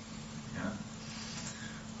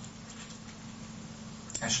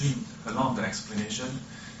 Actually, a lot of the explanation,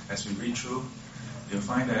 as we read through, you'll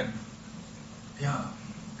find that,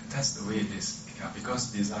 that's the way it is.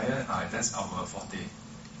 Because desire, that's our forte.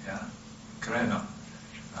 Correct or not?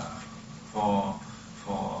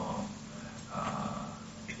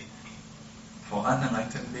 For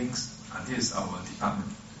unenlightened beings, this is our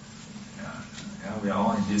department. We are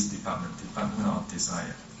all in this department of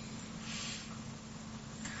desire.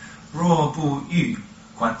 若不欲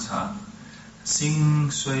观察，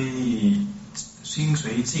心随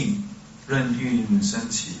境，任运升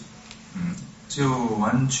起，就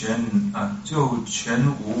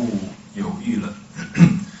全无有欲了。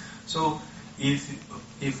So if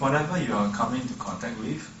whatever you are coming to contact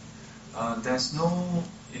with, there's no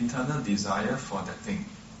internal desire for that thing.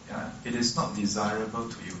 It is not desirable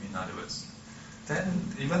to you, in other words.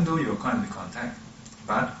 Then, even though you come into contact,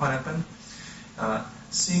 but what happened?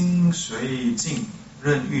 心随境，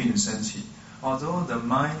任运升起。Although the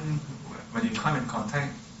mind, when you come in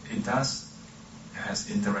contact, it has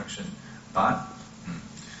interaction, but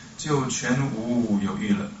就全无有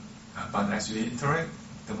欲了。But as you interact,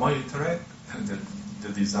 the more you interact, the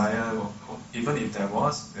desire, even if there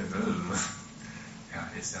was,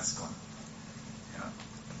 it's just gone.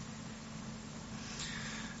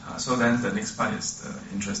 So then the next part is the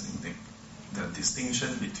interesting thing, the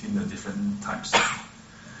distinction between the different types.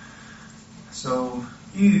 So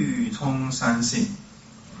欲通三性.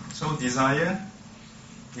 So desire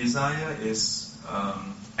is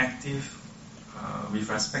active with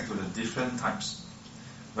respect to the different types,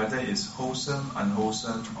 whether it's wholesome,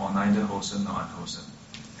 unwholesome, or neither wholesome nor unwholesome.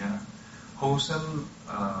 Wholesome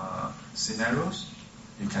scenarios,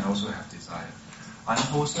 you can also have desire.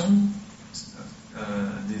 Unwholesome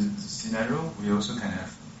scenario, we also can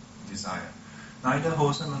have desire. Neither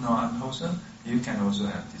wholesome nor unwholesome, you can also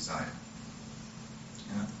have desire.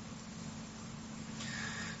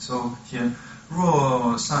 So here,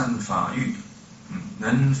 若善法欲，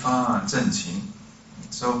能发正情.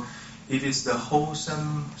 So if it's the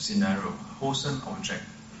wholesome scenario, wholesome object,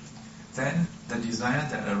 then the desire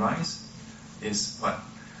that arises is what?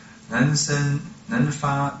 能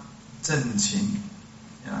发正情.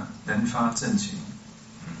 能发正情.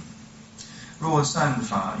 若善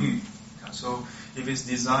法欲. So if it's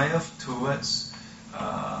desire towards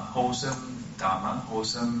wholesome dharma,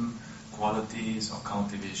 wholesome qualities or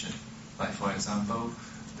cultivation, like for example,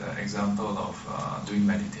 the example of doing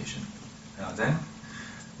meditation, then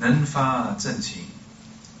能发正情,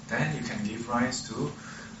 then you can give rise to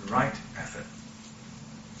right effort.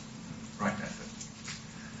 Right effort.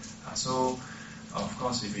 So, of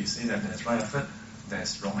course, if we say that there's right effort,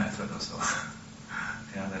 there's wrong effort also.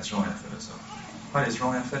 There's wrong effort also. What is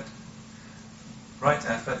wrong effort? Right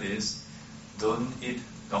effort is don't eat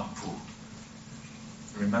dog poo.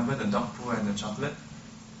 Remember the dog poo and the chocolate?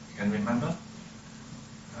 You can remember?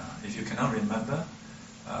 If you cannot remember,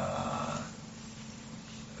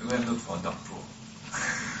 go and look for dog poo.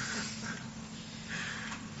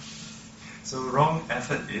 So wrong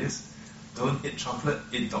effort is don't eat chocolate,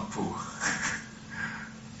 eat dog poo.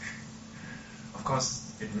 Of course,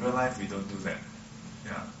 in real life we don't do that.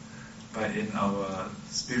 But in our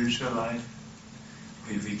spiritual life,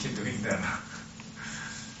 we keep doing that.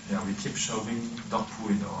 We keep shoving dog poo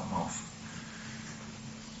in our mouth.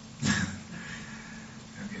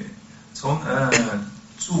 Okay. 从而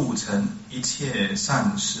铸成一切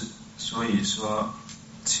善事，所以说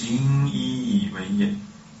情依为业。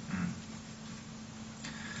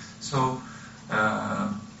So,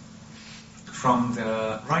 from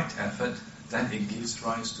the right effort, then it gives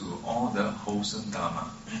rise to all the wholesome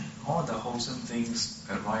dharma. All the wholesome things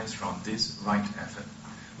arise from this right effort,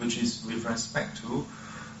 which is with respect to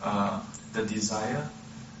the desire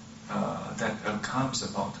that comes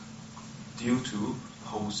about due to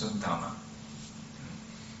wholesome dharma.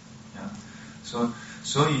 So,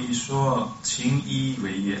 所以说情依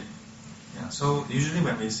为业. So usually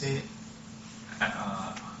when we say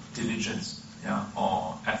diligence,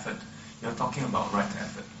 or effort, you're talking about right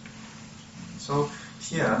effort. So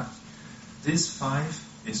here, this 5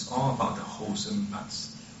 is all about the wholesome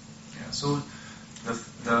parts. So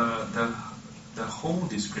the whole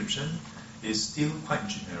description is still quite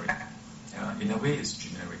generic. In a way, it's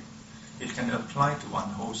generic. It can apply to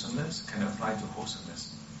unwholesomeness, can apply to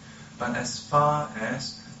wholesomeness. But as far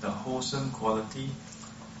as the wholesome quality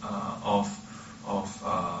of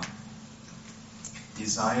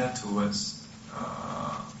desire towards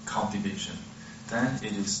cultivation, then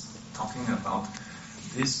it is talking about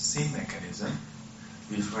this same mechanism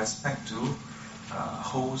with respect to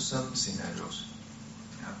wholesome scenarios,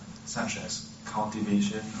 such as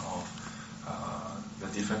cultivation of the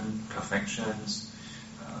different perfections,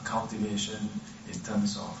 cultivation in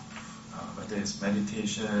terms of whether it's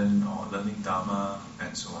meditation or learning Dharma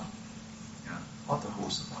and so on. All the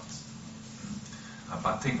wholesome ones.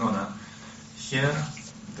 But take note, here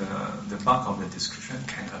the bulk of the description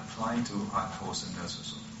can apply to unwholesomeness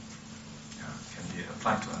also. Can be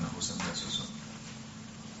applied to unwholesomeness also.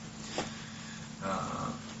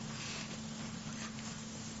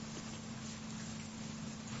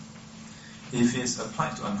 if it's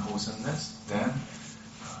applied to unwholesomeness, then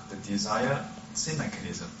the desire, same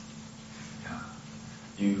mechanism. Yeah.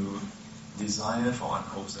 You desire for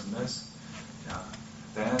unwholesomeness,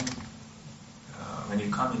 then when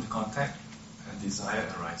you come into contact, desire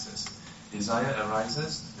arises. Desire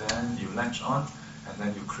arises, then you latch on, and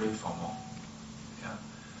then you crave for more. Yeah.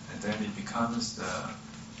 And then it becomes the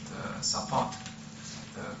support,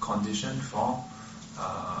 the condition for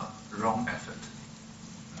wrong effort.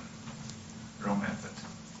 Wrong effort.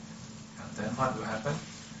 And then what will happen?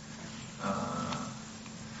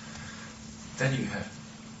 Then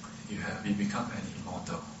you become an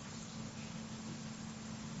immortal.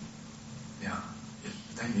 Yeah.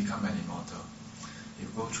 Then you become an immortal. You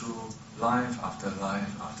go through life after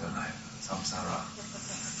life after life, samsara.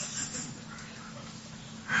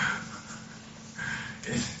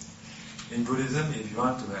 In Buddhism, if you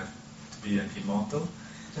want to be an immortal,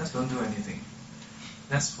 just don't do anything.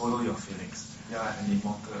 Just follow your feelings. You are an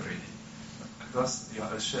immortal already. Because you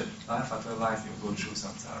are assured, life after life you go through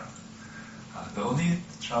samsara. The only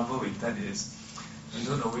trouble with that is you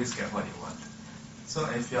don't always get what you want. So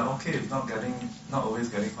if you are okay with not always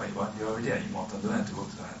getting what you want, you're already an immortal. Don't have to work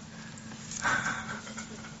so hard.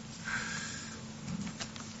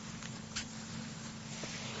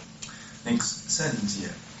 Next, 圣洁.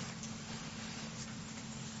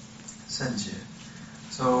 圣洁.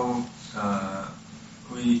 So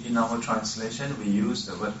in our translation we use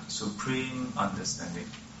the word supreme understanding.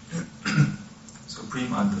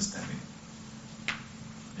 Supreme understanding.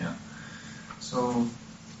 Yeah. So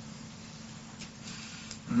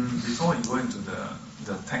before we go into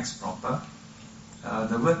the text proper,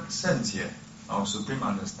 the word 圣洁 or supreme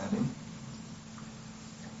understanding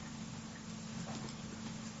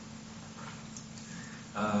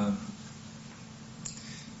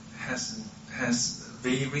has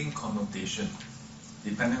varying connotation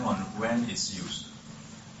depending on when it's used.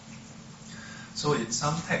 So in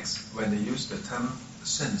some texts, when they use the term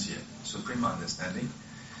圣洁, supreme understanding,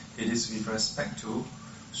 it is with respect to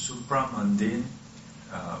supramundane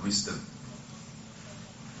wisdom.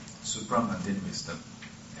 Supramundane wisdom.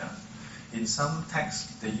 Yeah. In some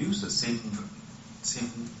texts, they use the same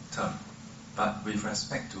term, but with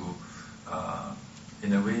respect to,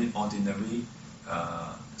 in a way, ordinary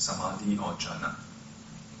samadhi or jhana.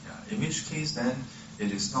 Yeah. In which case, then,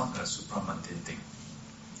 it is not a supramundane thing.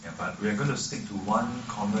 Yeah, but we are going to stick to one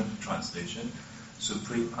common translation,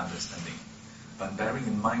 supreme understanding. But bearing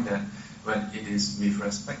in mind that when it is with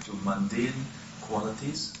respect to mundane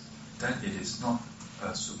qualities, then it is not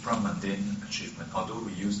a supramundane achievement, although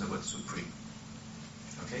we use the word supreme.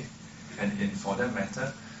 Okay? And for that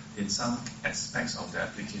matter, in some aspects of the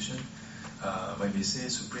application, when we say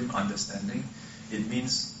supreme understanding, it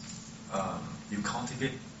means you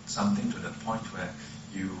cultivate something to the point where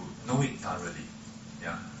you know it thoroughly.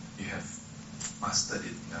 Yeah, you have mastered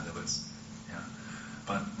it, in other words. Yeah,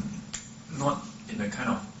 but not in the kind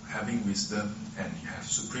of having wisdom and you have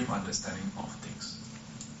supreme understanding of things.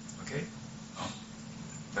 Okay?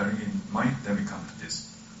 Bearing in mind, then we come to this.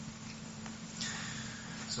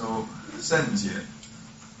 So, 圣洁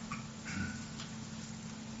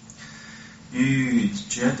于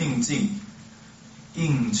决定境，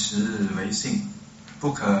应持为性，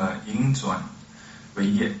不可盈转为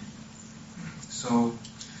业. So,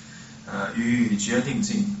 于决定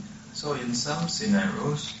境. So in some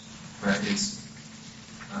scenarios where it's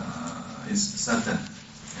certain,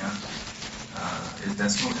 yeah,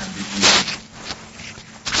 there's no ambiguity.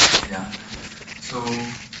 Yeah. So,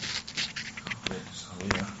 wait, sorry,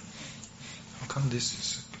 yeah. How come this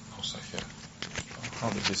is outside here? How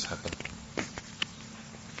did this happen?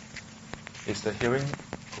 Is the hearing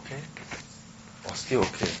okay? Or still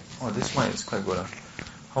okay? Oh, this mic is quite good.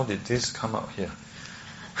 How did this come out here?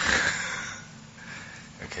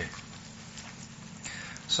 Okay.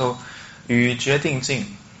 So, 与决定境,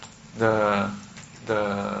 the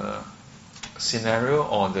scenario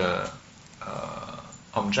or the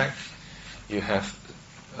object, you have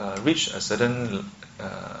reached a certain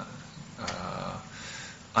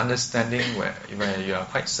understanding where you are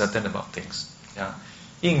quite certain about things. Yeah.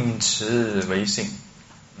 应持为性.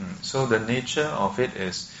 So the nature of it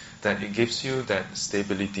is that it gives you that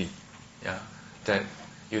stability. Yeah. That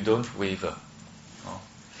you don't waver.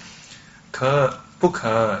 不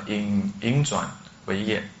可盈转为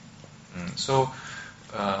业. So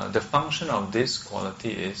the function of this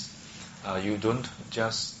quality is you don't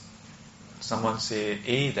just someone say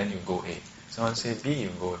A, then you go A. Someone say B, you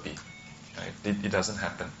go B. Right? It doesn't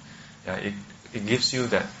happen. Yeah, it gives you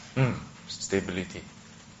that stability.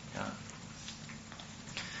 Yeah.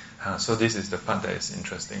 So this is the part that is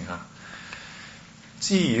interesting.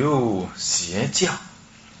 既有邪教、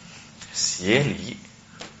邪理、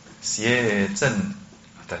邪正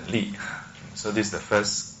等力。So this is the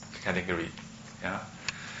first category.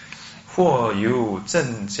 或有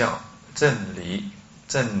正教、正理、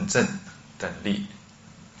正正等力，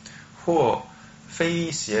或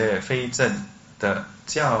非邪非正的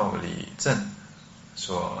教理正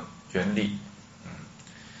所原理。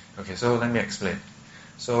Okay, so let me explain.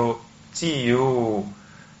 So 既有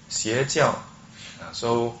邪教。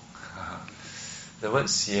So the word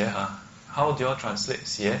邪 how do you translate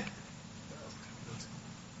邪?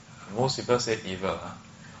 Most people say evil.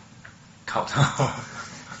 Cult.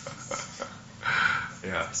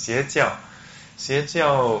 Yeah, 邪教. 邪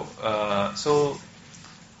教 so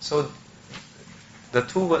the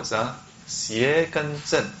two words are 邪跟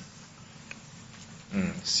正.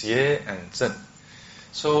 邪 and 正.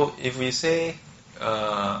 So if we say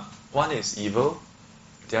one is evil,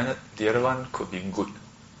 the other one could be good.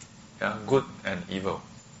 Good and evil.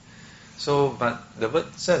 So, but the word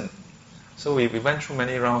正, so we went through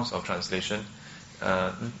many rounds of translation.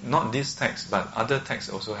 Not this text, but other texts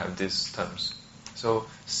also have these terms. So,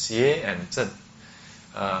 邪 and 正.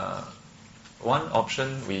 One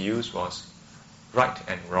option we used was right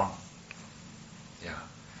and wrong.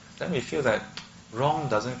 Then we feel that wrong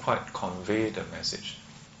doesn't quite convey the message.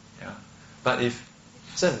 But if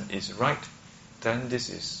正is right, then this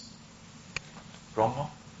is wrong.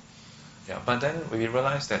 But then we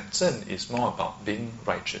realize that 正 is more about being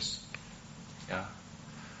righteous.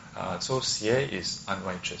 So 邪 is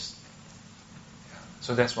unrighteous.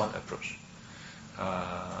 So that's one approach.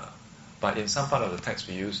 But in some part of the text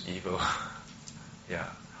we use evil.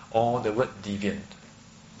 Or the word deviant.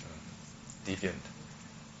 Deviant.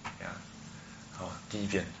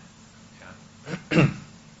 Deviant.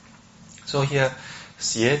 So here,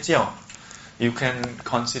 邪教, you can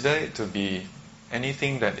consider it to be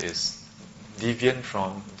anything that is deviant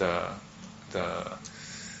from the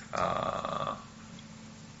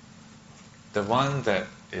one that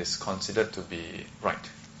is considered to be right.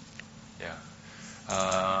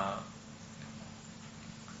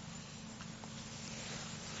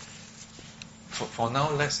 For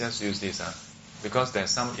now, let's just use this, because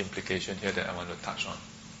there's some implication here that I want to touch on.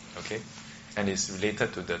 Okay, and it's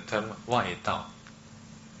related to the term 外道.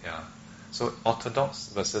 So orthodox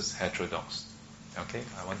versus heterodox. Okay,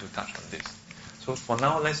 I want to touch on this. So for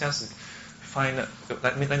now, let's just find.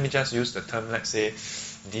 Let me just use the term. Let's say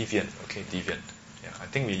deviant. Okay, deviant. I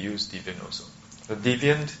think we use deviant also. The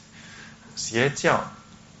deviant, 邪教.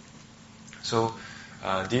 So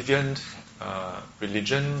deviant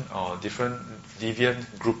religion or different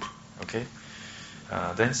deviant group. Okay.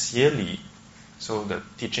 Then 邪理. So the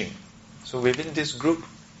teaching. So within this group,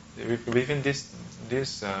 within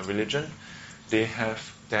this religion, they have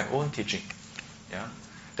their own teaching.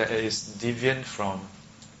 That is deviant from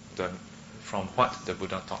what the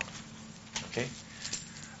Buddha taught. Okay.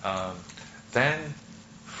 Then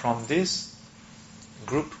from this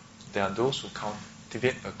group, there are those who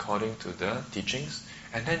cultivate according to the teachings,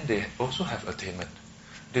 and then they also have attainment.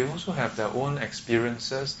 They also have their own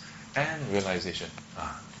experiences and realization.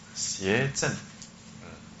 邪正.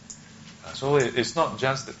 So it's not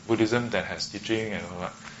just Buddhism that has teaching and all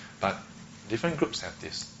that, but different groups have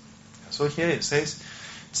this. So here it says,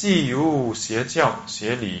 既有邪教、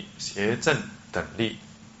邪理、邪正等力.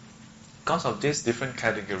 Because of these different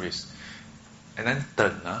categories, and then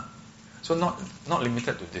等, so not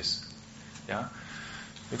limited to this.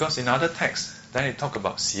 Because in other texts, then it talk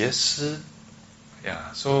about 邪师.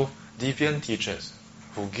 So deviant teachers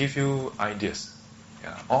who give you ideas.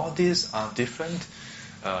 All these are different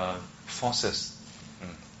forces.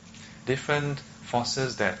 Different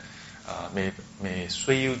forces that may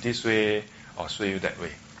sway you this way or sway you that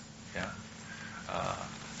way.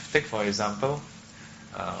 Take for example,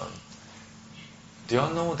 do you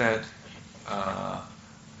all know that,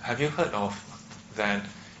 have you heard of that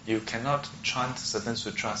you cannot chant certain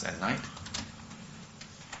sutras at night?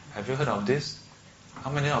 Have you heard of this? How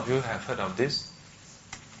many of you have heard of this?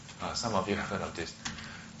 Some of you have heard of this.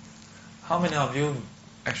 How many of you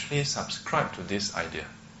actually subscribe to this idea?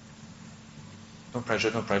 No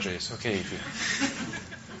pressure, it's okay if you...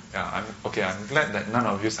 I'm glad that none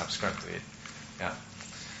of you subscribe to it.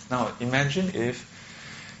 Now imagine if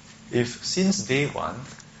since day one,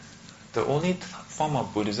 the only form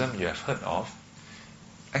of Buddhism you have heard of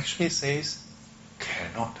actually says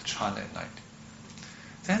cannot chant at night,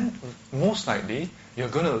 then most likely you're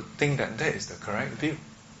going to think that is the correct view.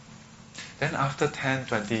 Then after 10,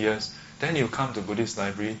 20 years, then you come to Buddhist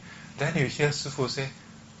library, then you hear Sư父say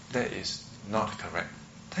that is not correct.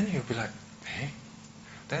 then you'll be like, hey.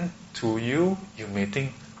 Then to you, you may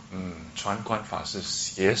think, 传观法是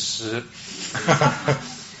邪师.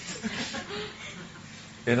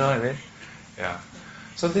 You know what I mean? Yeah.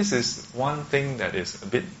 So this is one thing that is a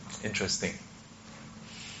bit interesting.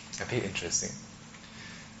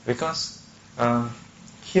 Because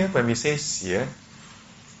here when we say 邪,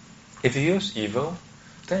 if you use evil,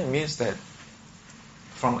 then it means that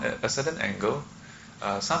from a certain angle,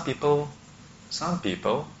 some people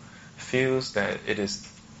feels that it is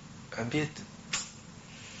a bit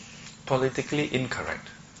politically incorrect.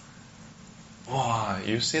 Wow,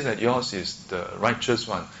 you say that yours is the righteous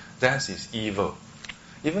one, theirs is evil.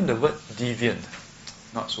 Even the word deviant,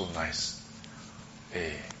 not so nice.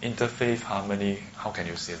 Interfaith harmony, how can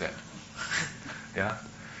you say that? Yeah.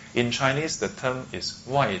 In Chinese, the term is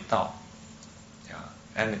外道. Yeah.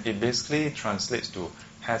 And it basically translates to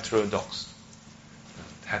heterodox.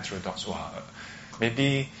 Heterodox. Wow.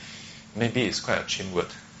 Maybe it's quite a chim word.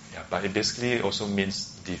 Yeah, but it basically also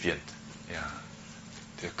means deviant. Yeah.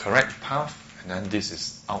 The correct path, and then this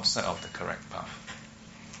is outside of the correct path.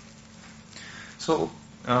 So,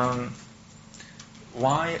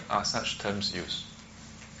 why are such terms used?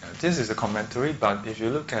 This is a commentary, but if you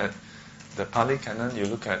look at the Pali Canon, you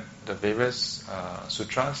look at the various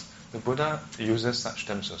sutras, the Buddha uses such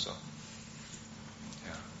terms also.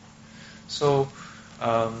 Yeah. So,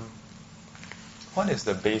 what is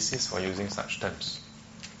the basis for using such terms?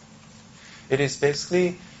 It is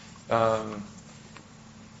basically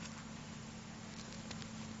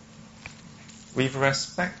with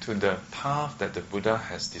respect to the path that the Buddha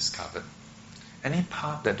has discovered. Any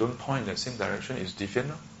path that don't point in the same direction is deviant.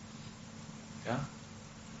 No? Yeah.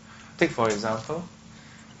 Take for example,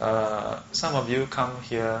 some of you come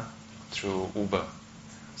here through Uber.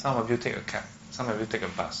 Some of you take a cab. Some of you take a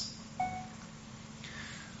bus.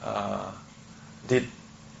 I'm going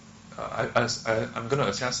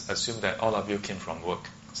to just assume that all of you came from work.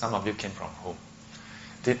 Some of you came from home.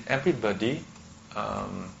 Did everybody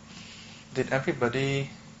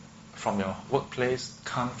from your workplace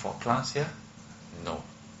come for class here? No.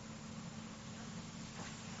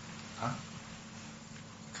 Huh?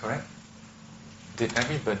 Correct? Did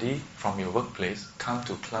everybody from your workplace come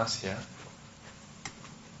to class here?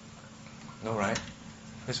 No, right?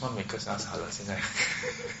 Which one makers ask 好了现在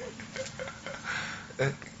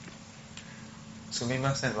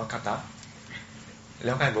Sumimasen, what kata?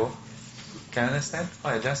 了解不? Can you understand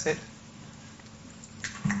what I just said?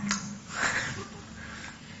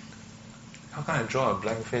 How can I draw a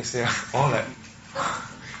blank face here? All like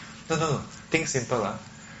No. Think simple.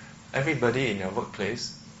 Everybody in your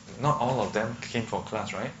workplace, not all of them came for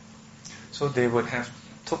class, right? So they would have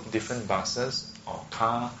took different buses or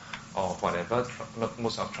car or whatever,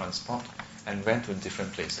 modes of transport, and went to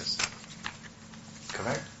different places.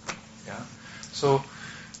 Correct? Yeah. So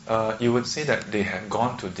you would say that they have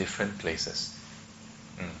gone to different places.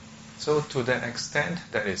 So to the extent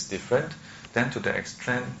that is different, then to the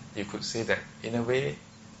extent you could say that in a way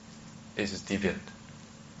it is deviant.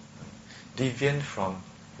 Deviant from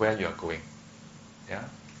where you are going. Yeah.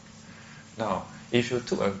 Now, if you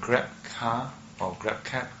took a Grab car or Grab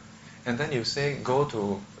cab, and then you say go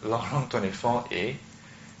to Lorong 24A,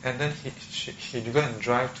 and then he go and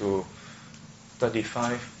drive to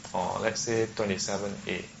 35 or let's say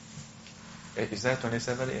 27A. Is that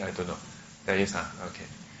 27A? I don't know. There is, okay.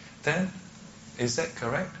 Then, is that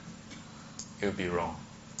correct? It will be wrong.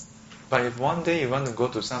 But if one day you want to go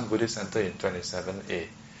to some Buddhist center in 27A,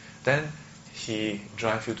 then he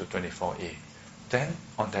drives you to 24A. Then,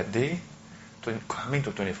 on that day, coming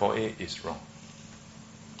to 24A is wrong.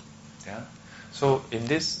 Yeah. So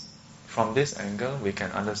from this angle, we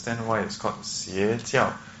can understand why it's called 邪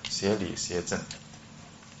教, 邪理, 邪正.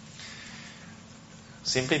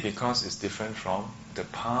 Simply because it's different from the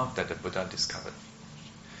path that the Buddha discovered.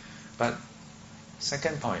 But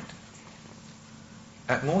second point,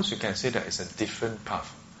 at most you can say that it's a different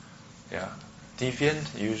path. Yeah.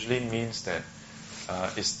 Deviant usually means that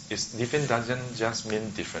deviant doesn't just mean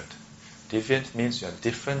different. Deviant means you're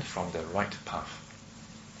different from the right path.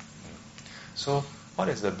 So, what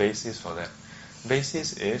is the basis for that?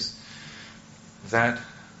 Basis is that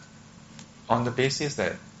on the basis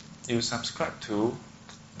that you subscribe to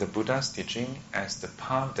the Buddha's teaching as the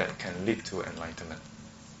path that can lead to enlightenment.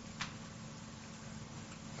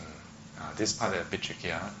 This part is a bit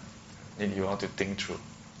tricky. Need you all to think through.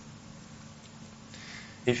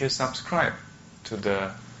 If you subscribe to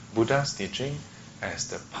the Buddha's teaching as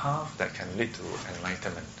the path that can lead to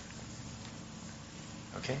enlightenment,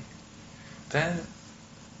 okay, then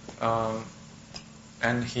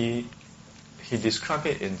and he described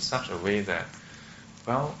it in such a way that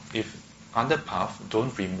well, if other path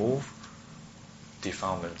don't remove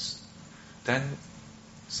defilements, then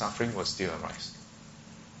suffering will still arise.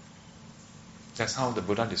 That's how the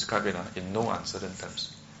Buddha described it in no uncertain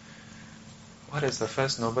terms. What is the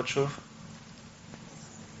first noble truth?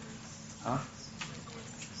 Huh?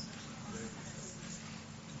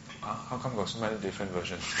 How come got so many different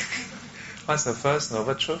versions? What's the first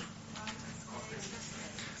noble truth?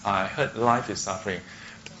 I heard life is suffering.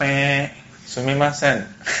 Sumimasen.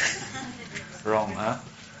 Wrong, huh?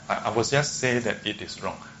 I was just saying that it is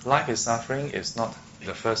wrong. Life is suffering is not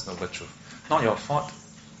the first noble truth. Not your fault,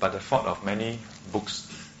 but the fault of many books.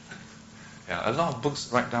 Yeah, a lot of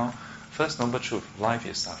books write down, first noble truth, life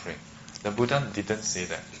is suffering. The Buddha didn't say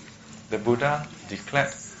that. The Buddha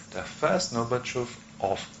declared the first noble truth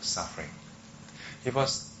of suffering. He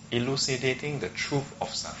was elucidating the truth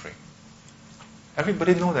of suffering.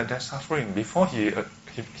 Everybody knows that there's suffering. Before he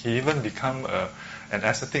even become an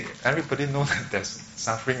ascetic, everybody knows that there's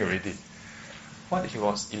suffering already. What he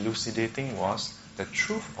was elucidating was the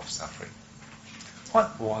truth of suffering.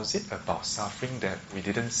 What was it about suffering that we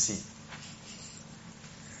didn't see?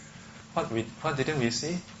 What didn't we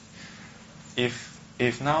see?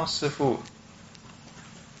 If now Sifu,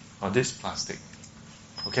 or this plastic,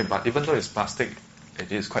 okay, but even though it's plastic,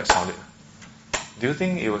 it is quite solid. Do you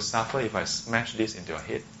think it will suffer if I smash this into your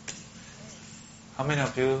head? How many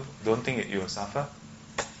of you don't think it will suffer?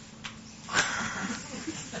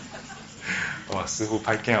 Oh, Sifu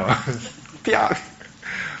pai kiao.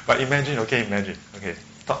 But imagine,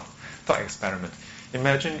 thought experiment.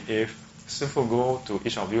 Imagine if Sifu go to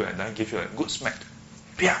each of you and then give you a good smack.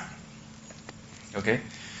 Okay?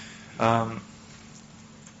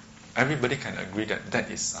 Everybody can agree that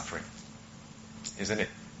that is suffering. Isn't it?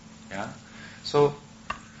 Yeah? So,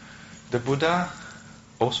 the Buddha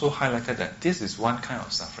also highlighted that this is one kind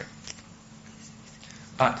of suffering.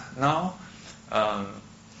 But now,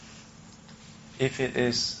 if it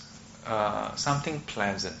is something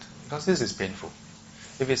pleasant, because this is painful,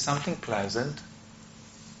 if it's something pleasant,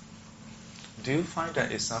 do you find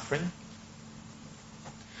that it's suffering?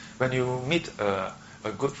 When you meet a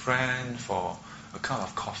good friend for a cup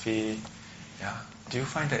of coffee, yeah, do you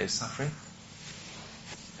find that it's suffering?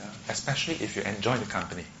 Yeah, especially if you enjoy the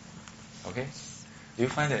company. Okay? Do you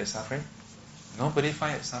find that it's suffering? Nobody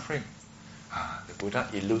finds it suffering. The Buddha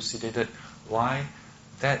elucidated why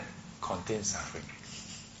that contains suffering.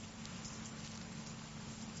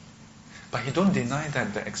 But he don't deny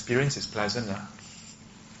that the experience is pleasant.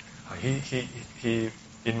 He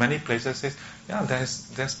in many places says, yeah,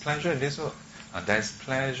 there's pleasure in this world. There's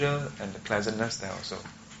pleasure and the pleasantness there also.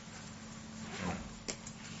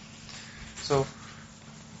 So,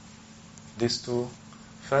 these two,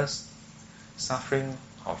 first, suffering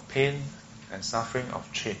of pain and suffering of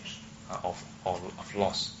change, of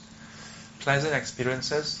loss. Pleasant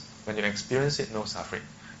experiences, when you experience it, no suffering.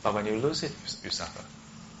 But when you lose it, you suffer.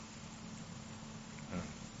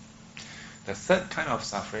 The third kind of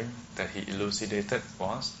suffering that he elucidated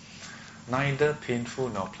was neither painful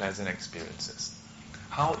nor pleasant experiences.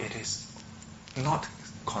 How it is not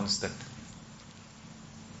constant.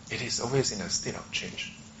 It is always in a state of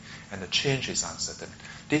change. And the change is uncertain.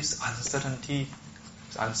 This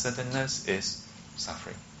uncertainness is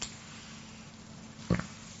suffering.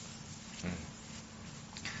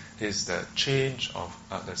 This is the change of,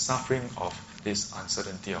 the suffering of this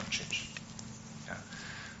uncertainty of change.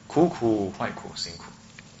 苦苦坏苦辛苦.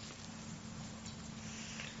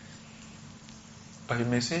 But you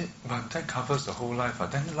may say, but that covers the whole life.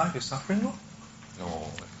 Then life is suffering, no?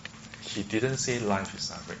 No. He didn't say life is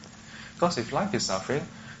suffering. Because if life is suffering,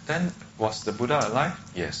 then was the Buddha alive?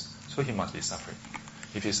 Yes. So he must be suffering.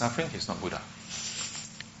 If he's suffering, he's not Buddha.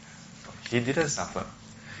 He didn't suffer.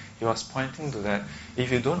 He was pointing to that.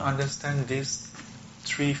 If you don't understand these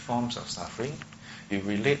three forms of suffering, you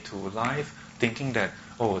relate to life thinking that,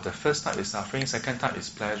 oh, the first type is suffering, second type is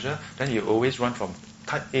pleasure, then you always run from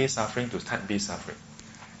type A suffering to type B suffering.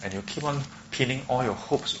 And you keep on pinning all your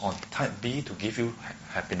hopes on type B to give you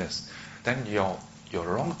happiness. Then your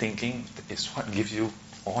wrong thinking is what gives you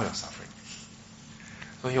all your suffering.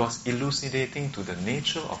 So he was elucidating to the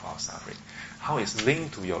nature of our suffering, how it's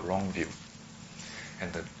linked to your wrong view.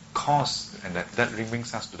 And the cause, and that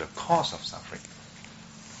brings us to the cause of suffering.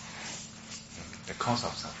 The cause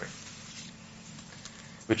of suffering.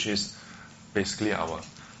 Which is basically our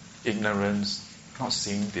ignorance, not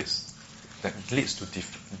seeing this, that leads to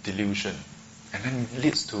delusion, and then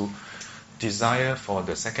leads to desire for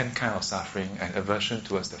the second kind of suffering and aversion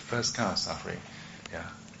towards the first kind of suffering. Yeah,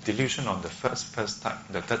 delusion on the first type,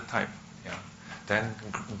 the third type. Yeah, then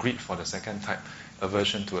greed for the second type,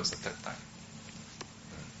 aversion towards the third type.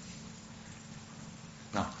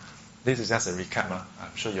 This is just a recap.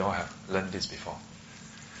 I'm sure you all have learned this before.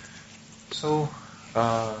 So,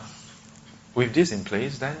 with this in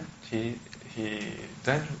place, then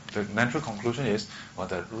then the natural conclusion is, well,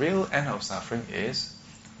 the real end of suffering is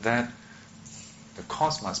that the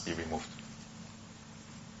cause must be removed.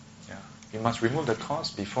 Yeah, you must remove the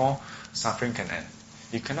cause before suffering can end.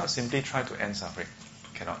 You cannot simply try to end suffering.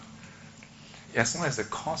 Cannot. As long as the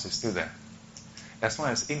cause is still there, as long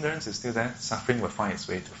as ignorance is still there, suffering will find its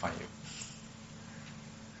way to find you.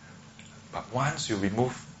 But once you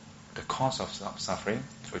remove the cause of suffering,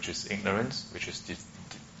 which is ignorance, which is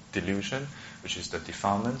delusion, which is the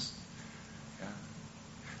defilements,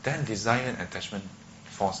 then desire and attachment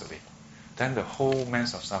falls away. Then the whole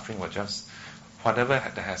mass of suffering will just, whatever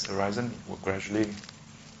that has arisen will gradually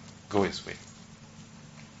go its way.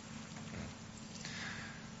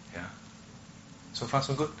 Yeah. So far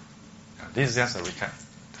so good. This is just a recap.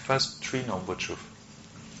 The first 3 Noble Truths.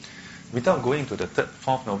 Without going to the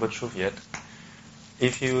 4th Noble Truth yet,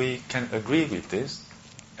 if you can agree with this,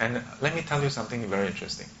 and let me tell you something very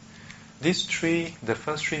interesting. The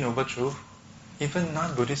first 3 Noble Truths, even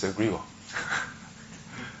non-Buddhists agree with.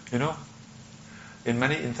 You know, in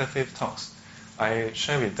many interfaith talks, I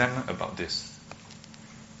share with them about this.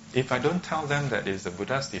 If I don't tell them that it's the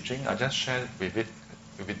Buddha's teaching, I just share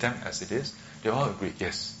with them as it is, they all agree,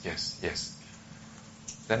 yes, yes, yes.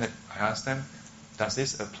 Then I ask them, does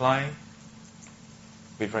this apply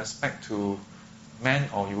with respect to man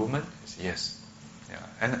or woman? Yes. Yeah.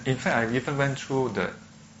 And in fact, I even went through the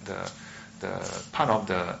part of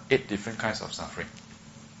the 8 different kinds of suffering.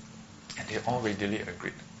 And they all readily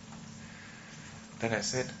agreed. Then I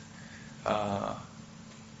said,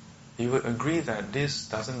 you would agree that this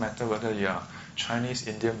doesn't matter whether you are Chinese,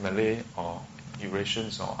 Indian, Malay, or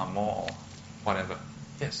Eurasians, or Amor, or whatever.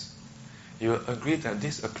 Yes. You would agree that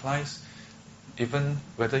this applies even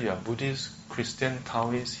whether you are Buddhist, Christian,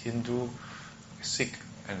 Taoist, Hindu, Sikh,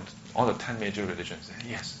 and all the 10 major religions.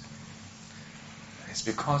 Yes. It's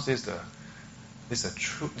because this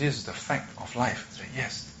is the fact of life.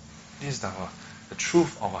 Yes. This is the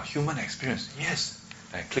truth of our human experience. Yes.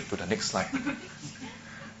 Then I click to the next slide.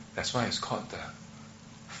 That's why it's called the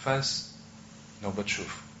first Noble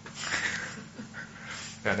Truth.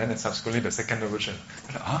 Yeah, then it's subsequently the second Noble Truth.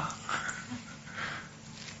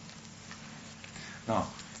 Now,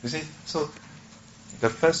 you see, so the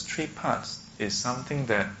first 3 parts is something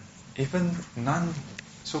that even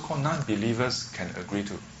so-called non-believers can agree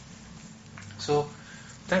to. So,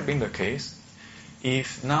 that being the case,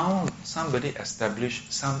 if now somebody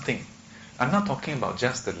established something, I'm not talking about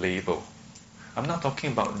just the label. I'm not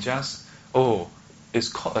talking about just, it's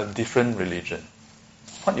called a different religion.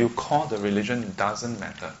 What you call the religion doesn't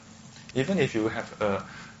matter. Even if you have a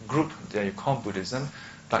group that you call Buddhism,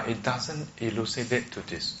 but it doesn't elucidate to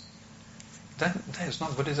this, then that is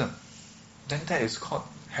not Buddhism. Then that is called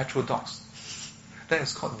heterodox. That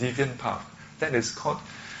is called deviant path. That is called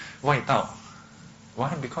Wai Dao.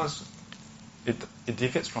 Why? Because it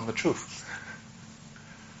deviates from the truth.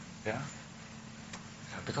 Yeah?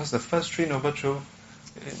 Because the first 3 Noble Truths,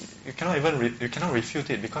 you cannot refute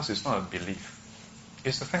it because it's not a belief.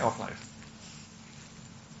 It's a fact of life.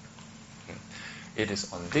 It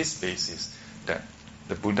is on this basis that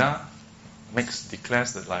the Buddha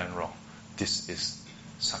declares the lion wrong. This is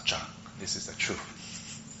Satcha. This is the truth.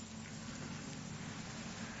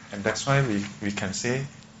 And that's why we can say,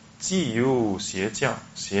 既有邪教、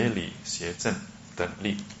邪理、邪正等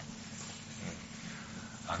力.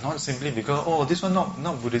 Not simply because, this one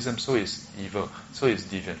not Buddhism, so it's evil, so it's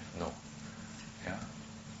deviant. No. Yeah.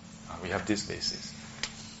 We have this basis.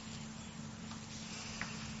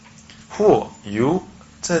 或有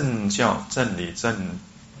正教、正理、正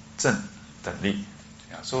等力.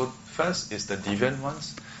 Yeah, so first is the deviant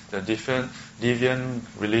ones, the deviant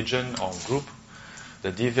religion or group,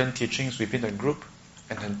 the deviant teachings within the group,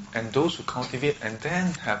 and those who cultivate and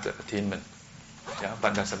then have the attainment. Yeah,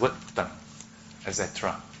 but there's a word tang,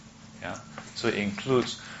 etc. Yeah, so it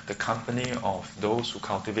includes the company of those who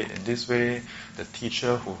cultivate in this way, the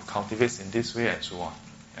teacher who cultivates in this way, and so on.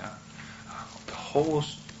 Yeah, the whole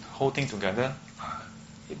thing together,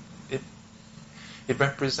 it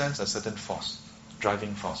represents a certain force,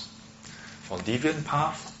 driving force. For deviant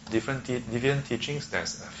path, different deviant teachings,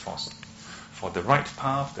 there's a force. For the right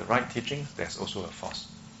path, the right teachings, there's also a force.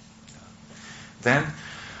 Then,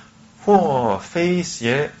 或非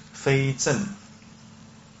邪非正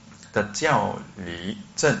的教理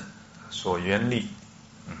正所缘力.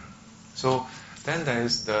 So then there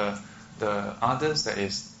is the others that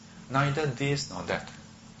is neither this nor that.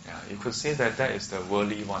 Yeah, you could say that is the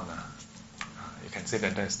worldly one. You can say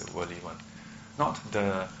that is the worldly one. Not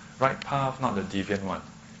the right path, not the deviant one.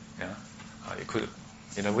 Yeah, you could,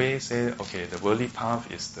 in a way, say, okay, the worldly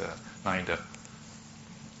path is the neither.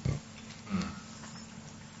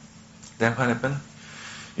 Then what happened?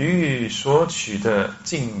 予所取的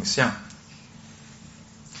镜像，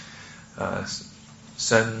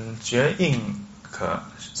审觉应可，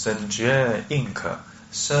审觉应可，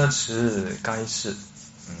奢侈该事。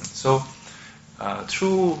So,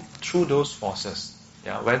 through those forces,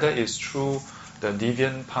 yeah, whether it's through the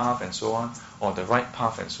deviant path and so on, or the right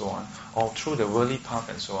path and so on, or through the worldly path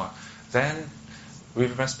and so on, then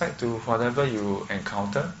with respect to whatever you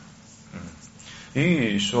encounter,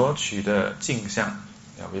 予所取的镜像,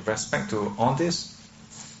 yeah, with respect to all this,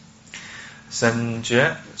 审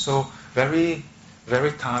觉, so very,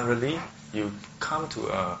 very thoroughly you come to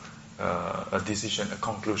a decision, a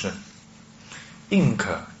conclusion. 应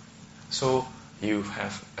可, so you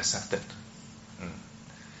have accepted.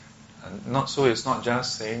 Not so it's not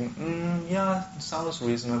just saying, yeah, sounds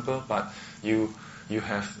reasonable, but you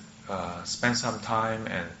have spent some time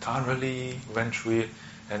and thoroughly went through it,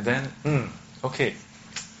 and then, okay,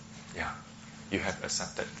 yeah, you have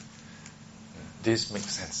accepted. This makes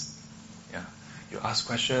sense. Yeah, you ask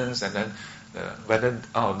questions, and then whether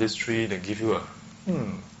out of these three they give you a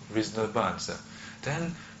reasonable answer.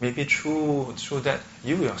 Then maybe through that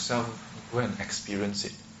you yourself go and experience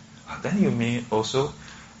it. Then you may also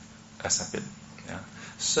accept it. Yeah,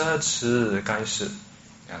 奢侈该事.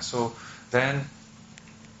 Yeah, so then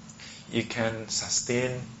you can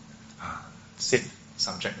sustain said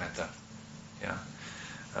subject matter. Yeah,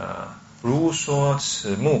 如说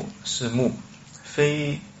此木是木，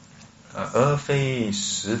非而非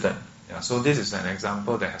石等. Yeah, so this is an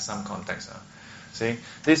example that has some context. Saying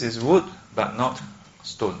this is wood but not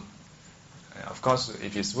stone. Of course,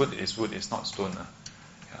 if it's wood, it's not stone.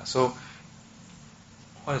 Yeah, so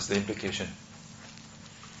what is the implication?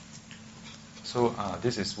 So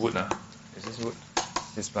this is wood. Is this wood?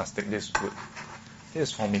 This plastic, this is wood. This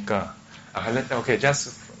is formica. Okay,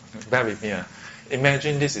 just bear with me.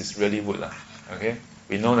 Imagine this is really wood. Okay,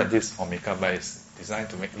 we know that this is formica, but it's designed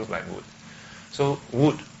to look like wood. So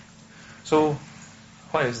wood. So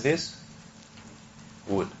what is this?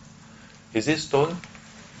 Wood. Is this stone?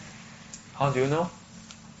 How do you know?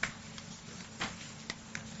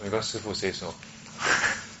 Because Sifu says so.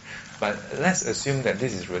 But let's assume that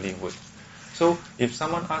this is really wood. So if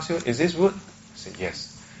someone asks you, is this wood? Say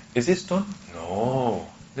yes. Is this stone? No,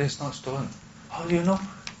 this is not stone. How do you know?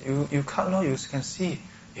 You cut law, you can see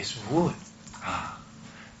it's wood.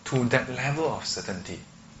 To that level of certainty.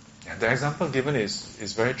 And the example given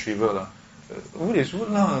is very trivial. Wood is wood,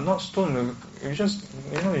 not stone. You just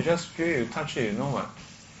feel it, you touch it, you know what?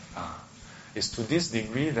 It's to this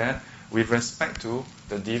degree that with respect to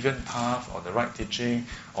the deviant path or the right teaching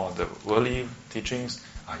or the worldly teachings,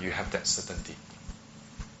 you have that certainty.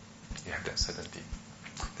 You have that certainty.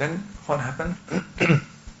 Then what happened?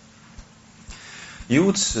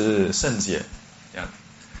 由此圣解, yeah,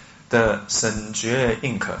 the 审觉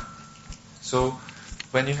应可. So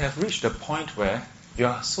when you have reached the point where you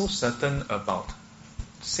are so certain about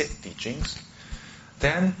said teachings,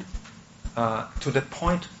 then to the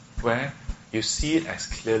point where you see it as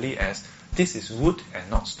clearly as this is wood and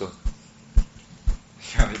not stone.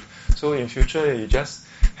 Yeah, so in future you just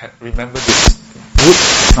remember this: wood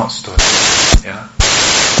is not stone. Yeah,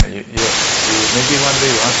 you maybe one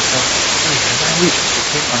day you ask yourself, have I reached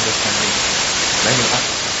supreme understanding? Then you ask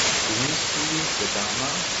yourself, do you see the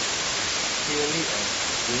Dharma clearly as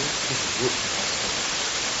this is wood and not stone?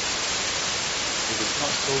 If it's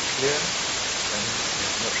not so clear, then you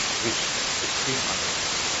have not reached supreme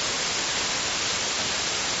understanding.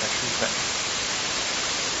 Actually, that.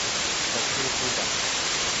 Actually, do that.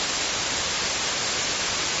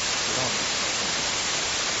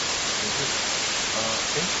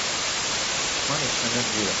 Okay. One is China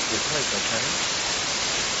view. Which one is the China?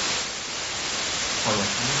 Oh, yeah,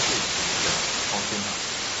 China view is 14.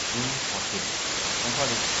 E14. And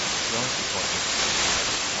what is yours is 14?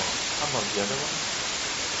 Oh, how about the other one?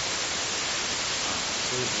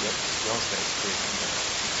 So yours that is 300.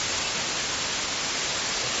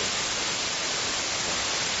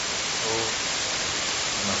 So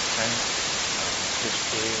I must thank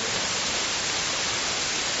HK and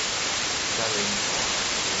Xiaoling for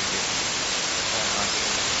doing this. I asked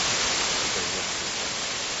them to do this.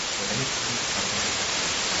 So anything something like that.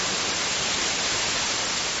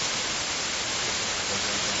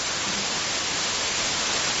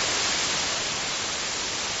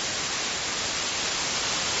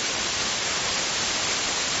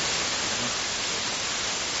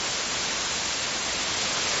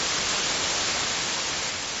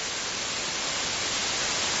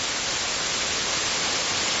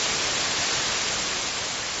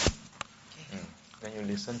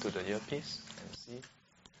 listen to the earpiece and see.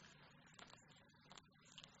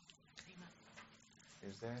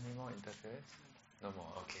 Is there any more interference? No more.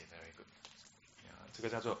 Okay, very good. 这个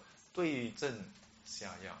叫做对症下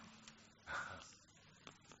药。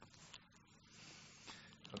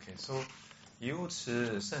Okay, so 由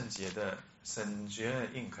此圣洁的神觉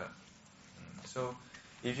印可。So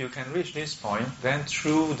if you can reach this point, then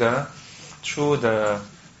through the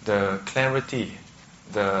clarity,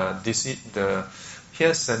 the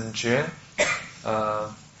here 神觉,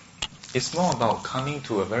 it's more about coming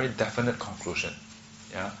to a very definite conclusion.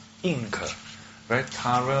 Yeah, 印可, very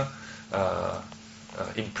thorough,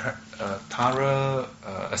 thorough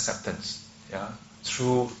acceptance. Yeah,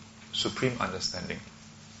 through supreme understanding.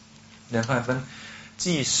 两块分，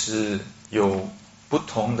即使有不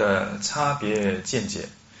同的差别见解，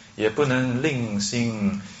也不能令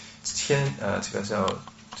心牵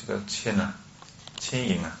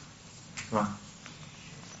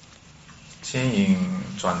引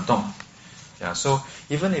转动。Yeah, so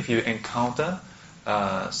even if you encounter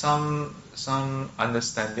some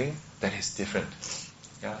understanding that is different,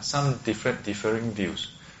 yeah, some differing views,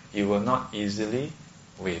 you will not easily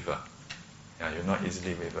waver. Yeah, you will not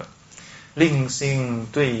easily waver. 令心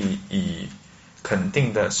对已肯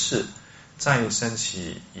定的事再生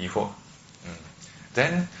起疑惑。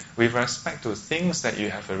Then, with respect to things that you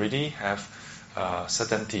have already have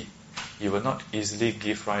certainty, you will not easily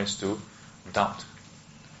give rise to doubt,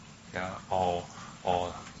 yeah, or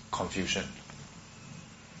confusion.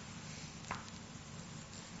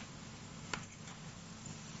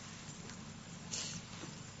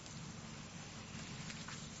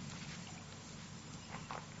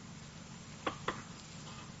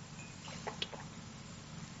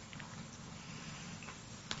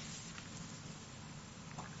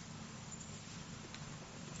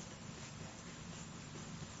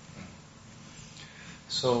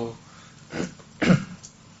 So,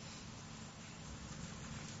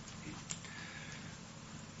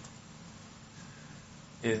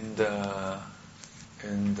 in the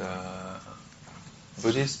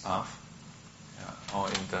Buddhist path, yeah, or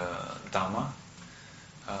in the Dharma,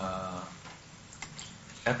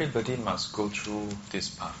 everybody must go through this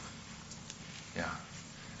path. Yeah,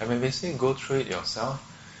 and when we say go through it yourself,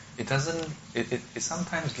 it doesn't. It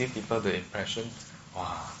sometimes gives people the impression,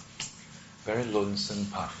 wow, very lonesome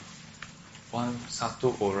path.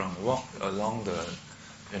 Satu orang walk along the,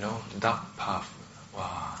 dark path.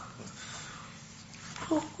 Wow.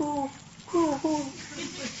 Oh,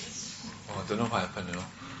 don't know what happened,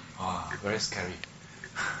 Wow, very scary.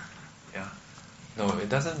 Yeah. No, it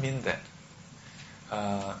doesn't mean that.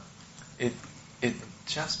 It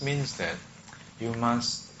just means that you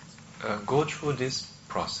must go through this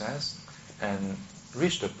process and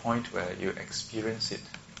reach the point where you experience it.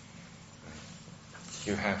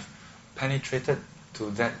 You have penetrated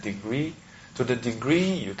to that degree. To the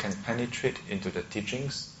degree you can penetrate into the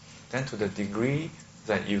teachings, then to the degree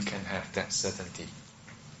that you can have that certainty.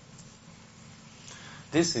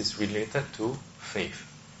 This is related to faith.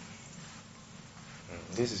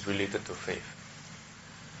 This is related to faith.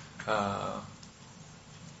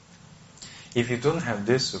 If you don't have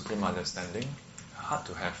this supreme understanding, hard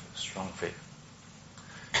to have strong faith.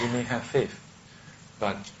 You may have faith,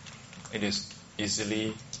 but it is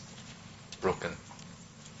easily broken.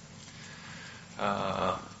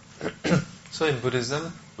 So in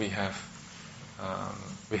Buddhism, we have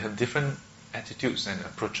different attitudes and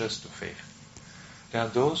approaches to faith. There are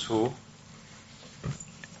those who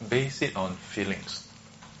base it on feelings.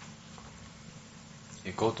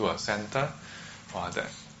 You go to a center, the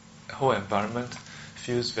whole environment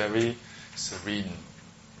feels very serene.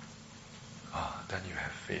 Then you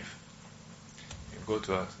have faith. You go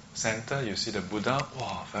to a center, you see the Buddha,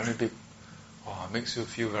 very big. Makes you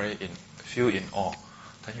feel in awe.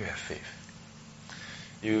 Then you have faith.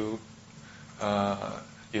 You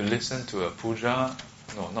listen to a puja,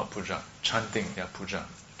 not puja, chanting. Yeah, puja,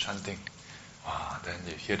 chanting. Then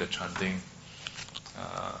you hear the chanting.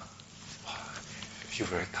 You feel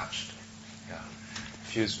very touched. Yeah,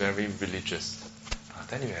 feels very religious.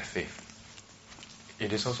 Then you have faith.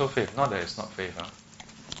 It is also faith. Not that it's not faith. I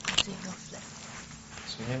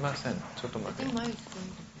think mine is going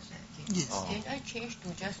to be yes. Can I change to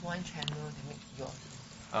just one channel? That makes yours.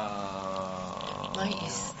 Mine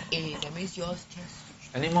is A. That means yours just.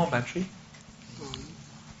 Any more battery?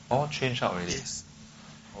 All changed out already. Yes.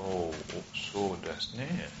 Oh, so that's neat.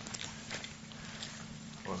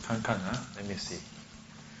 Let me see.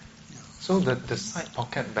 So the side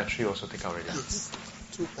pocket battery also take out already? Yes,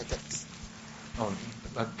 2 packets. Oh,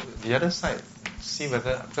 but the other side, see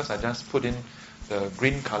whether, because I just put in the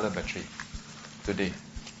green color battery today.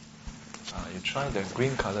 You try the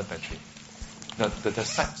green color battery. The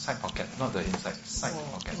side pocket, not the inside. Side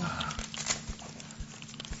pocket.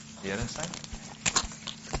 The other side.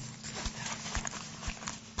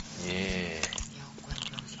 Yeah.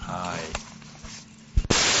 Hi.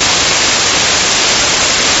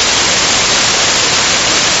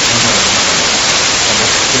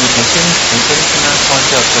 你先听他关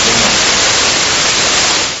掉这边吗？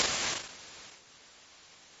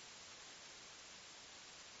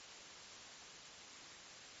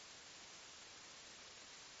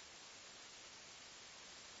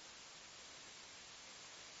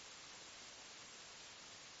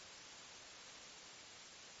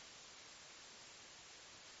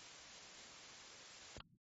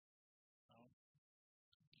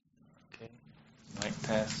 Mic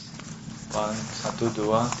test 1, 1, 2, 3,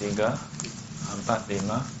 4, 5.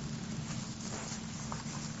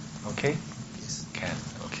 Okay? Yes. Can.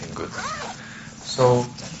 Okay, good. So,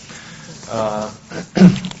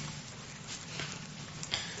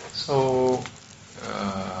 so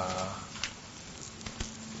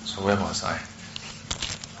where was I?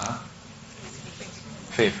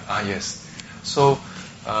 Faith. Yes. So,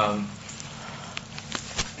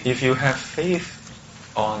 if you have faith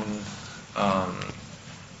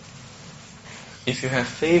if you have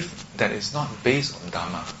faith that is not based on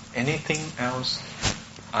Dharma, anything else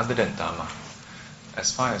other than Dharma,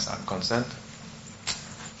 as far as I'm concerned,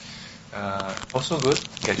 also good,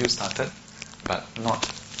 get you started, but not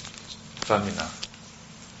firm enough.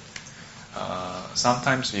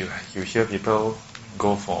 Sometimes you hear people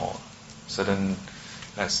go for certain,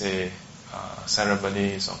 let's say,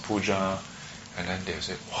 ceremonies or puja, and then they'll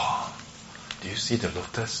say, wow, do you see the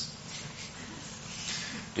lotus?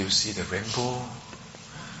 Do you see the rainbow?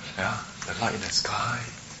 Yeah, the light in the sky.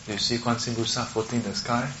 Do you see Kuan Yin Buddha floating in the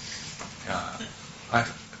sky? Yeah,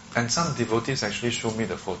 and some devotees actually show me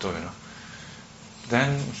the photo.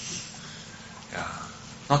 Then, yeah,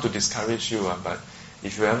 not to discourage you, but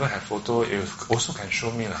if you ever have photo, you also can show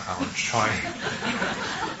me. I will try.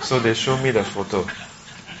 So they show me the photo.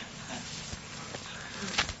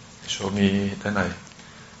 Show me, then I.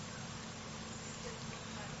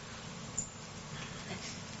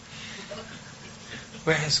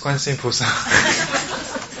 Where is Kuan Yin Buddha?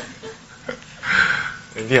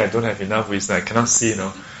 Maybe I don't have enough wisdom, I cannot see,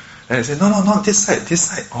 And I say, no, this side.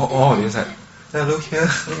 Oh, this side. Then I look here.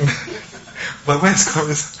 But where is Kuan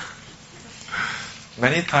Yin?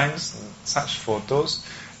 Many times, such photos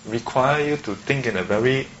require you to think in a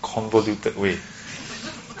very convoluted way.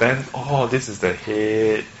 Then, this is the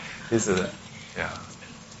head, this is yeah.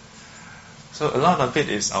 So a lot of it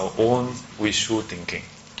is our own wishful thinking.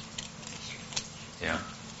 Yeah.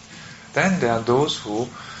 Then there are those who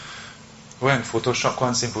go and Photoshop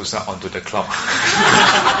Kuan Yin Buddha onto the cloud.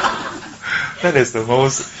 That is the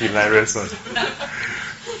most hilarious one.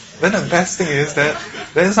 Then the best thing is that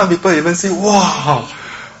then some people even say, wow,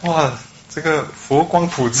 这个佛光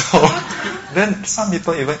普照. Then some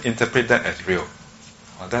people even interpret that as real.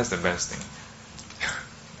 That's the best thing.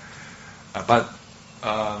 But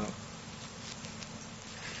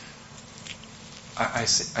I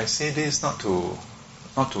say this not to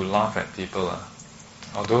laugh at people,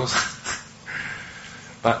 although,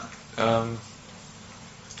 but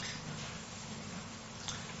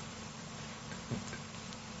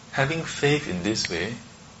having faith in this way,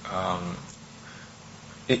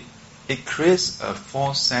 it creates a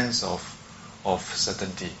false sense of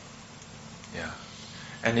certainty,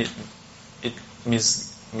 and it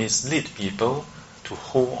mislead people to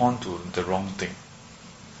hold on to the wrong thing,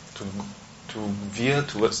 to veer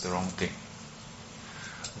towards the wrong thing.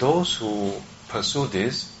 Those who pursue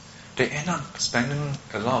this, they end up spending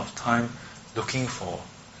a lot of time looking for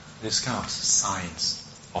this kind of signs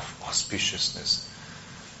of auspiciousness.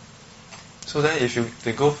 So that if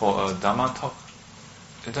they go for a Dharma talk,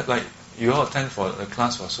 like you all attend for a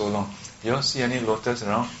class for so long, you all see any lotus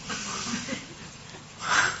around?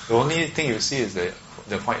 The only thing you see is the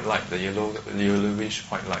white light, the yellowish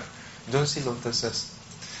white light. You don't see lotuses.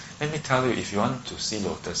 Let me tell you, if you want to see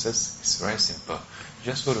lotuses, it's very simple.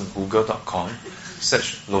 You just go to google.com,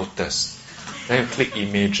 search lotus. Then you click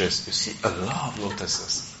images, you see a lot of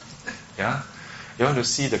lotuses. Yeah? You want to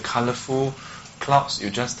see the colorful clouds, you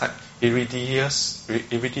just type iridious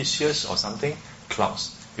or something,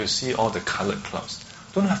 clouds. You see all the colored clouds.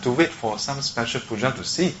 Don't have to wait for some special puja to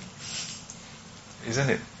see. Isn't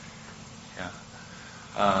it? Yeah.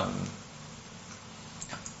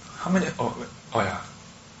 How many? Oh yeah.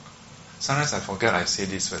 Sometimes I forget I say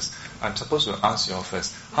this first. I'm supposed to ask you all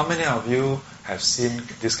first. How many of you have seen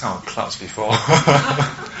this kind of clouds before?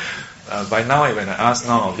 By now, when I ask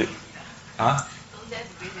none of you,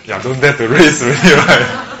 Yeah, don't dare to raise already,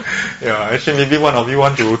 right? Yeah, actually maybe one of you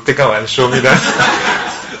want to take out and show me that.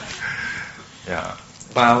 Yeah,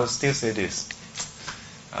 but I will still say this.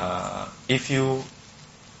 If you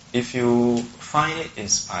find it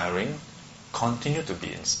inspiring, continue to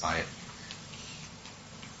be inspired.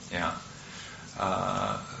 Yeah.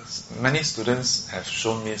 Many students have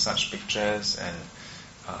shown me such pictures,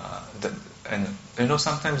 and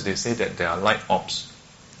sometimes they say that they are light ops.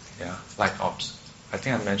 Yeah, light ops. I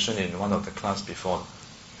think I mentioned in one of the class before,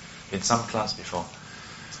 in some class before.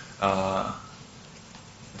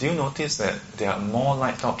 Do you notice that there are more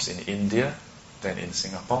light ops in India than in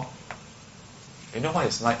Singapore? You know what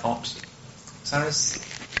is light ops? Sometimes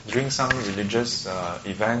during some religious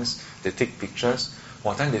events, they take pictures.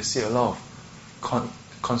 Then they see a lot of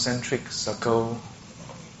concentric circle,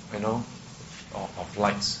 of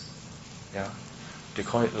lights. Yeah, they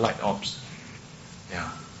call it light ops. Yeah.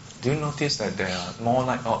 Do you notice that there are more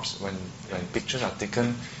light ops when pictures are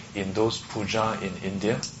taken in those puja in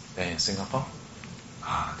India than in Singapore?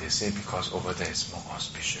 They say because over there is more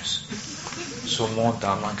auspicious. So more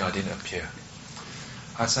Dharma Guardian appear.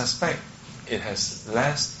 I suspect it has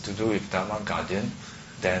less to do with Dharma Guardian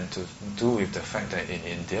than to do with the fact that in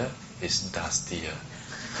India it's dustier.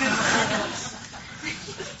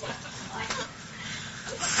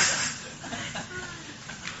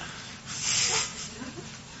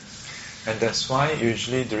 And that's why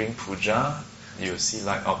usually during puja you see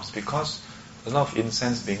light ops, because a lot of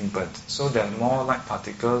incense being burnt. So there are more light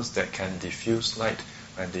particles that can diffuse light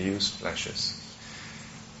when they use flashes.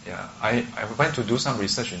 Yeah, I went to do some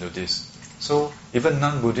research into this. So even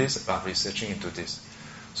non-Buddhists are researching into this.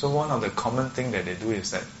 So one of the common thing that they do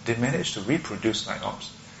is that they manage to reproduce light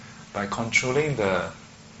ops by controlling the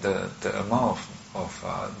amount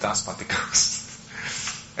of dust particles.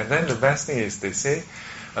 And then the best thing is they say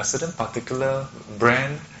a certain particular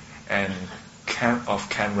brand and of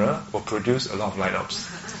camera will produce a lot of light ups,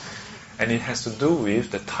 and it has to do with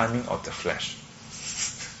the timing of the flash.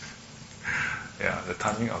 Yeah, the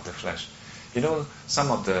timing of the flash. Some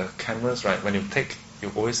of the cameras, right? When you take,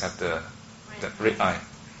 you always have the red eye.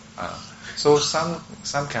 So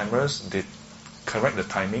some cameras, they correct the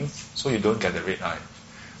timing, so you don't get the red eye.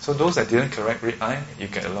 So those that didn't correct red eye, you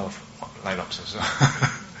get a lot of light ups as well.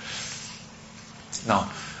 Now,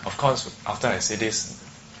 of course, after I say this,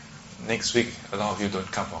 next week a lot of you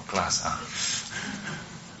don't come for class.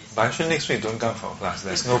 But actually next week don't come for class.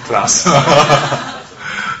 There's no class.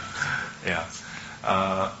 Yeah.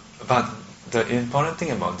 But the important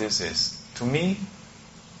thing about this is, to me,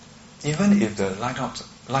 even if the light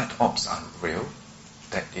ops are real,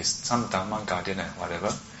 that is some Dharma Guardian and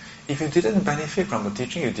whatever, if you didn't benefit from the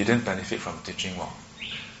teaching, you didn't benefit from the teaching more.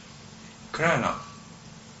 Correct or not?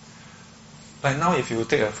 Like now, if you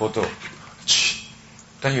take a photo,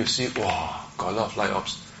 then you see, wow, got a lot of light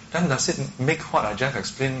ops. Then does it make what I just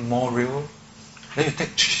explained more real? Then you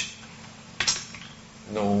take,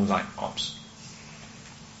 no light ops.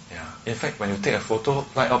 Yeah. In fact, when you take a photo,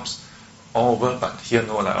 light ops all over, but here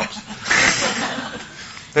no light ops.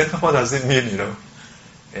 Then what does it mean,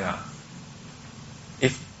 Yeah.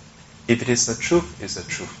 If it is the truth, it's the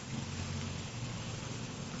truth.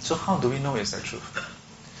 So how do we know it's the truth?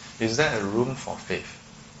 Is there a room for faith?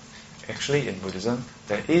 Actually, in Buddhism,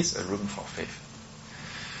 there is a room for faith.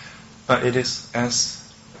 But it is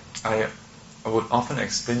as I would often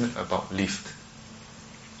explain about lift.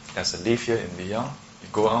 There's a lift here in Liyang. You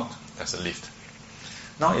go out, there's a lift.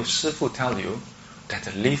 Now, if Shifu tell you that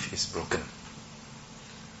the lift is broken,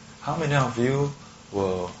 how many of you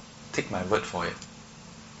will take my word for it?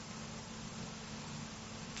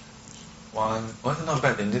 One, not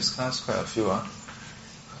bad in this class, quite a few.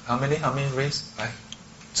 How many raise?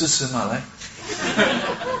 支持嘛, like?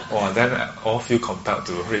 Then all feel compelled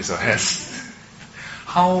to raise your hand.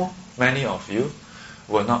 How many of you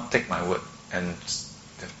will not take my word and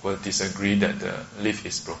will disagree that the lift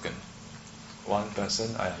is broken? One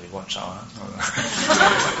person, I watch out.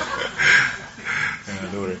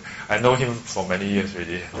 Don't worry. I know him for many years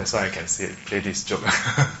already. That's why I can play this joke.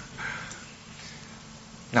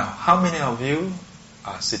 Now, how many of you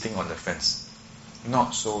are sitting on the fence?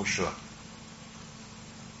 Not so sure.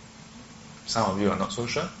 Some of you are not so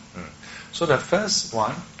sure. So the first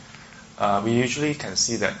one, we usually can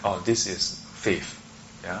see that, this is faith.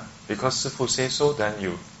 Yeah, because Sifu says so, then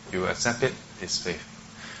you accept it, it's faith.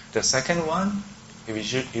 The second one, we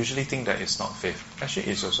usually think that it's not faith. Actually,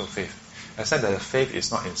 it's also faith. Except that the faith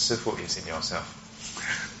is not in Sifu, it's in yourself.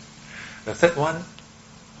 The third one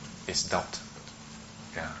is doubt.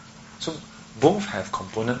 Yeah. So both have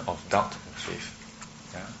component of doubt and faith.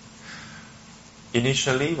 Yeah.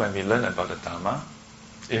 Initially, when we learn about the Dharma,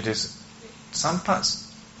 it is some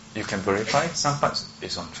parts you can verify, some parts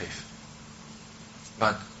is on faith.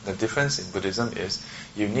 But the difference in Buddhism is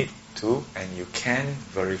you need to and you can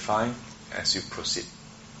verify as you proceed.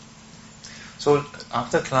 So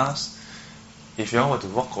after class, if you all were to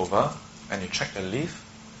walk over and you check the leaf,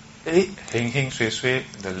 heng heng sui sui,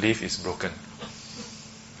 the leaf is broken.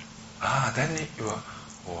 Then you are,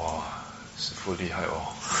 wow, 师父厉害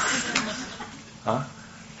哦.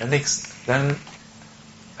 And then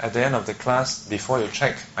at the end of the class, before you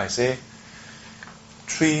check, I say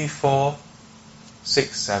 3, 4,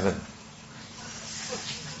 6, 7.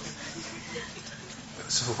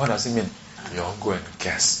 So what does it mean? You all go and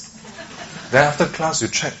guess. Then after class you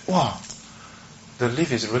check, wow, the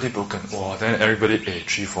leaf is really broken. Wow, then everybody,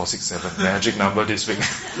 3, 4, 6, 7, magic number this week.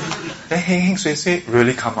 Then heng heng sui sui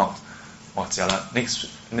really come out. Wow, jialat.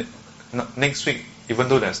 Next week, even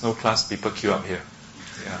though there's no class, people queue up here.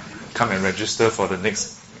 Yeah, come and register for the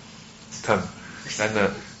next term.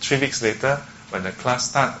 Then 3 weeks later, when the class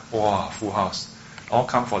starts, wow, full house. All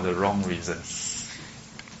come for the wrong reason.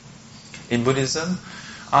 In Buddhism,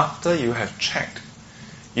 after you have checked,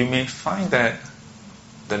 you may find that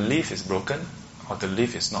the leaf is broken or the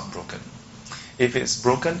leaf is not broken. If it's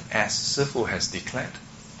broken as Sifu has declared,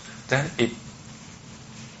 then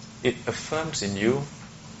it affirms in you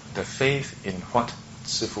the faith in what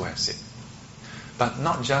Sifu has said. But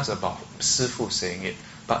not just about Sifu saying it,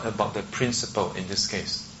 but about the principle in this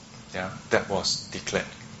case, that was declared.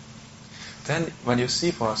 Then when you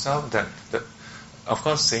see for yourself that, of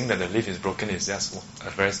course saying that the leaf is broken is just a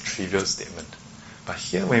very trivial statement. But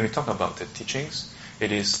here when we talk about the teachings,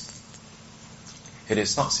 it is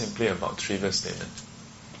not simply about trivial statement.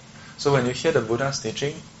 So when you hear the Buddha's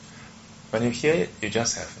teaching, when you hear it, you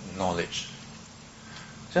just have knowledge.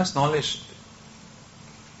 Just knowledge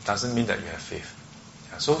doesn't mean that you have faith.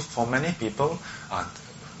 So for many people,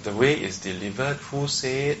 the way is delivered, who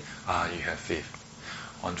say it, you have faith.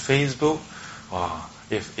 On Facebook,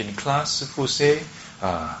 if in class, who say,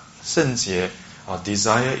 圣洁, or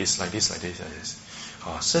desire is like this, like this, like this.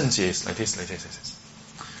 圣洁 is like this, like this, like this.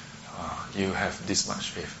 You have this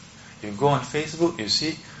much faith. You go on Facebook, you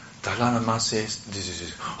see, Dalai Lama says,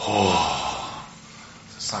 this. Oh,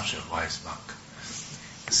 such a wise monk.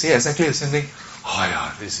 Say exactly the same thing.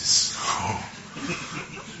 This is...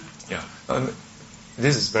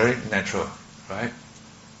 this is very natural, right?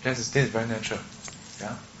 This is very natural.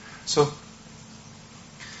 Yeah. So,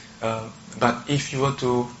 but if you were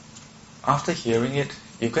to, after hearing it,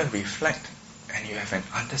 you can reflect and you have an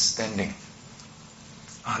understanding.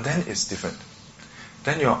 Then it's different.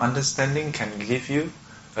 Then your understanding can give you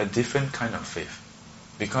a different kind of faith,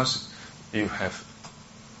 because you have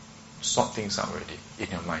sort things out already in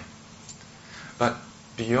your mind. But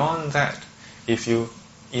beyond that, if you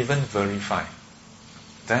even verify,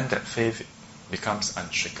 then that faith becomes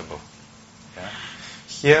unshakable. Yeah?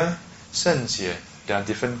 Here, 圣洁, there are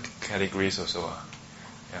different categories also.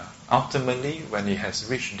 Ultimately, when it has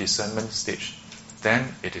reached discernment stage,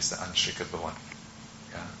 then it is the unshakable one.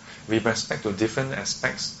 With respect to different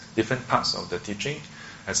aspects, different parts of the teaching,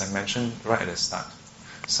 as I mentioned right at the start.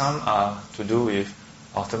 Some are to do with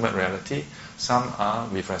ultimate reality, some are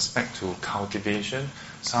with respect to cultivation,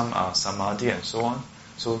 some are samadhi and so on.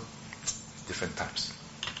 So, different types.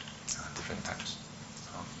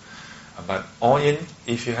 But all in,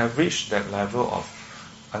 if you have reached that level of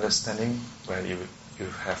understanding where you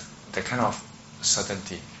have that kind of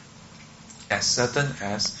certainty, as certain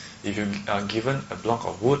as if you are given a block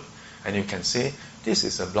of wood and you can say, this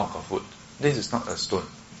is a block of wood, this is not a stone.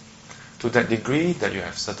 To that degree that you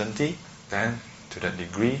have certainty, then to that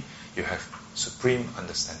degree you have supreme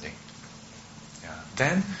understanding.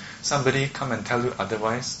 Then somebody come and tell you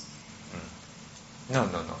otherwise,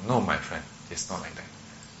 no, my friend, it's not like that.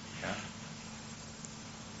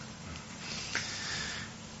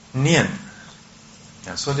 Nian.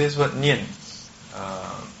 So this word nian,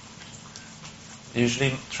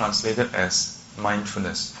 usually translated as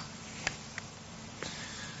mindfulness.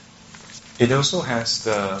 It also has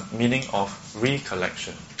the meaning of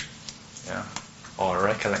recollection, or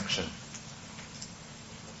recollection.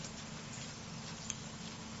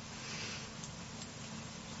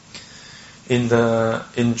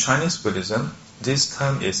 In Chinese Buddhism, this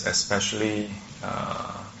term is especially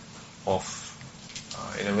of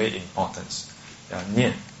in a way importance.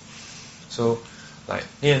 Nian. So like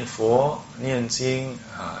念佛, 念经,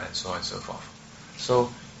 and so on and so forth.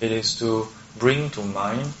 So it is to bring to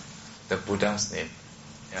mind the Buddha's name.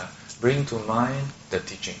 Bring to mind the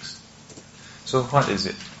teachings. So what is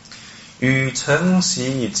it? 与诚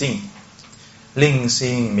习以静, 令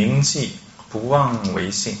心明记, 不忘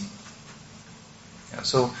为性. Yeah,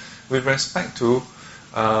 so with respect to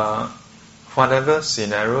whatever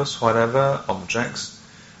scenarios, whatever objects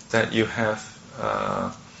that you have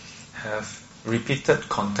repeated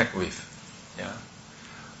contact with, yeah.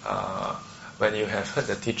 When you have heard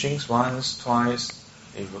the teachings once, twice,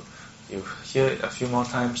 you hear it a few more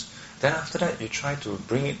times, then after that you try to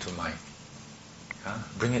bring it to mind. Yeah?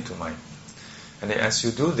 Bring it to mind. And as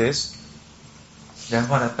you do this, then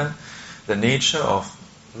what happens? The nature of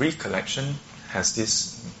recollection has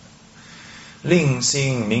this 令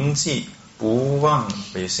心铭记不忘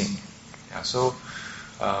为性. Yeah, so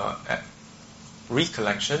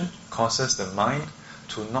recollection causes the mind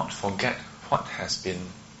to not forget what has been,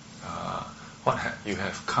 you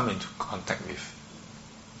have come into contact with.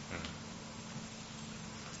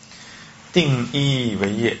 定一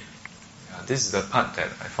为业. This is the part that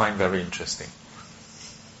I find very interesting.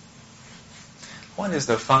 What is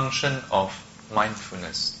the function of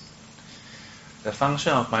mindfulness? The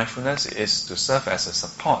function of mindfulness is to serve as a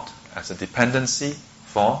support, as a dependency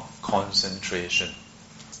for concentration.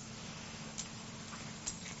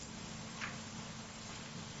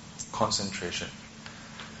 Concentration.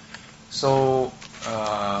 So,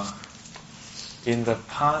 in the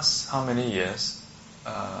past, how many years,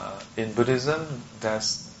 in Buddhism,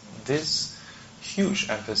 there's this huge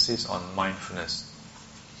emphasis on mindfulness.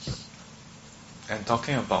 And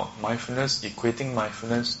talking about mindfulness, equating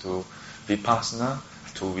mindfulness to vipassana,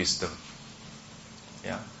 to wisdom.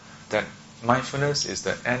 Yeah, that mindfulness is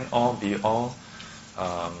the end-all, be-all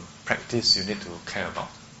practice you need to care about.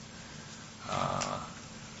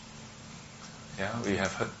 Yeah, we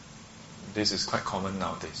have heard this is quite common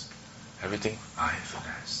nowadays. Everything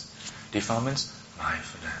mindfulness, defilements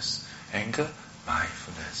mindfulness, anger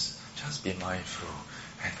mindfulness. Just be mindful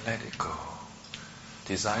and let it go.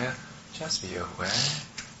 Desire, just be aware,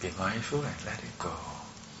 be mindful and let it go.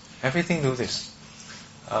 Everything do this.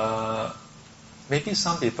 Maybe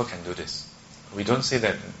some people can do this. We don't say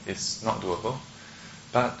that it's not doable.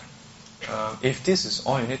 But if this is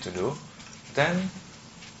all you need to do, then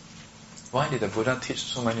why did the Buddha teach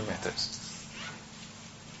so many methods?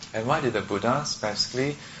 And why did the Buddha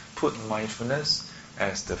specifically put mindfulness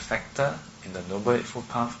as the factor in the Noble Eightfold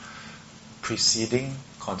Path preceding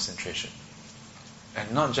concentration?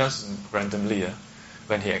 And not just randomly.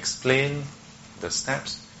 When he explained the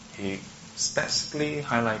steps, he specifically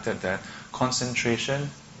highlighted that concentration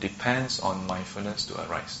depends on mindfulness to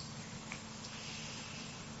arise.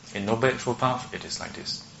 In Noble Eightfold Path, it is like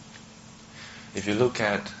this. If you look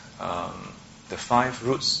at the 5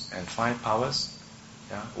 roots and 5 powers,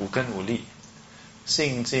 五根五力,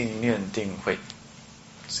 性静念定慧,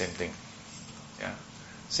 same thing. Yeah,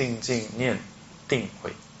 性静念定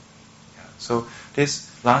慧. So this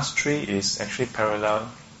last 3 is actually parallel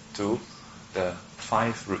to the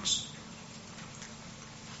 5 roots.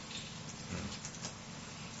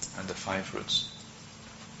 And the 5 roots.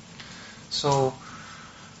 So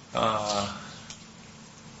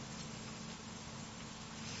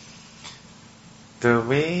the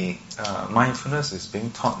way mindfulness is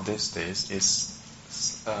being taught these days is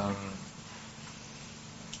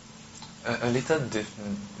a little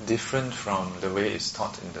different from the way it's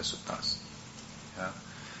taught in the suttas. Yeah?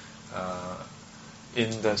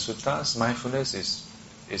 In the suttas, mindfulness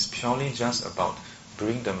is purely just about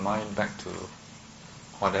bringing the mind back to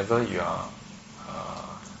whatever you are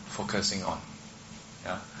focusing on.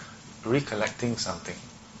 Yeah? Recollecting something.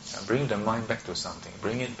 Bring the mind back to something.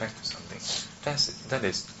 Bring it back to something. That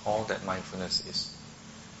is all that mindfulness is.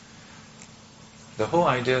 The whole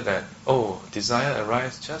idea that, desire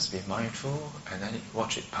arises, just be mindful and then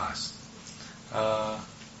watch it pass.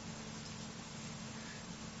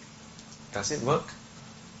 Does it work?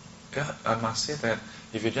 Yeah, I must say that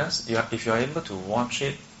if you are able to watch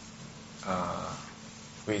it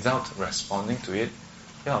without responding to it,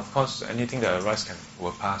 yeah, of course, anything that arises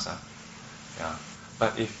will pass. Yeah.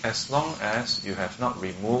 But as long as you have not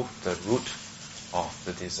removed the root of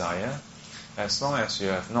the desire, as long as you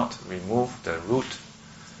have not removed the root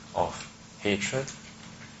of hatred,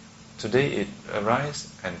 today it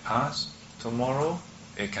arises and passes, tomorrow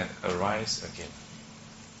it can arise again.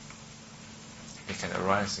 It can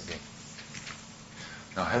arise again.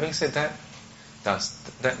 Now, having said that, does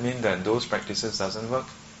that mean that those practices doesn't work?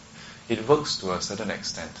 It works to a certain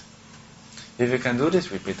extent. If you can do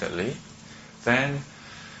this repeatedly, then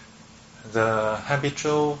the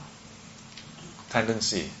habitual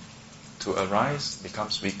tendency to arise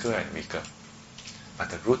becomes weaker and weaker. But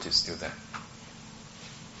the root is still there.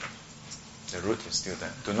 The root is still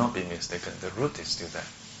there. Do not be mistaken. The root is still there.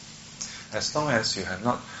 As long as you have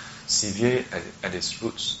not severed at its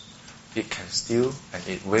roots, it can still and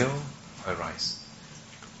it will arise.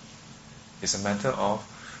 It's a matter of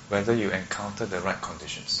whether you encounter the right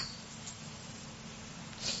conditions.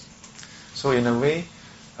 So in a way,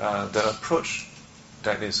 the approach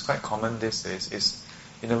that is quite common these days is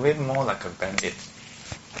in a way more like a band-aid,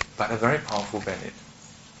 but a very powerful band-aid.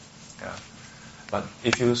 Yeah. But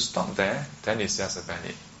if you stop there, then it's just a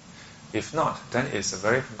band-aid. If not, then it's a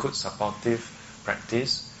very good supportive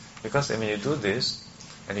practice, because when you do this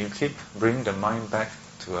and you keep bringing the mind back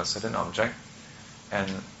to a certain object and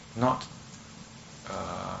not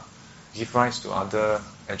give rise to other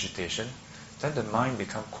agitation, then the mind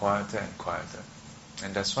becomes quieter and quieter.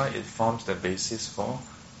 And that's why it forms the basis for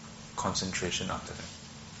concentration after that.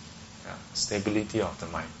 Yeah, stability of the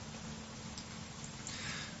mind.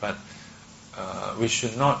 But we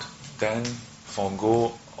should not then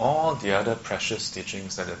forego all the other precious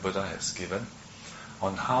teachings that the Buddha has given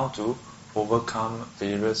on how to overcome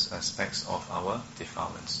various aspects of our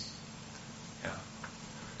defilements. Yeah.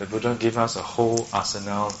 The Buddha gave us a whole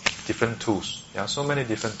arsenal, different tools. Yeah, so many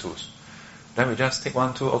different tools. Then we just take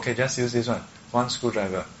one tool, okay, just use this one. One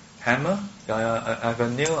screwdriver. Hammer, I have a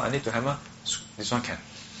nail, I need to hammer. This one can.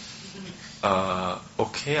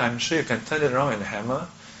 Okay, I'm sure you can turn it around and hammer,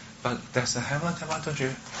 but there's a hammer, why don't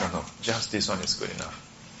you? No, just this one is good enough.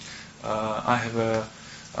 I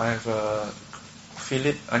have a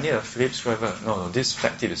Philip. I need a Phillips screwdriver. No, this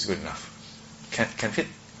flat tip is good enough. Can fit.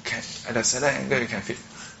 Can at a certain angle you can fit.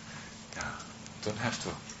 Yeah, don't have to.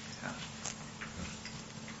 Yeah.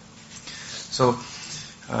 So,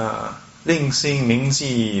 令心铭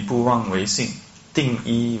记不忘为性，定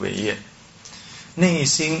一为业。内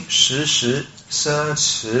心时时奢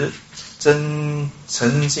持曾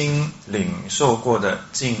经领受过的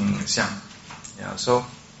镜像。Yeah, so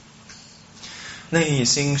内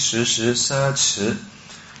心时时奢持。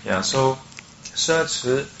Yeah, so 奢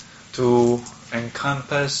持 to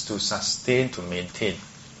encompass, to sustain, to maintain.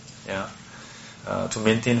 Yeah, to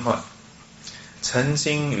maintain what? 曾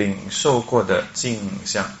经领受过的镜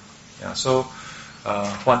像。Yeah, so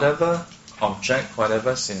whatever object,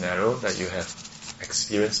 whatever scenario that you have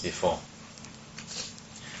experienced before,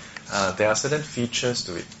 there are certain features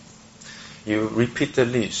to it. You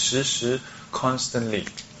repeatedly, 时时, constantly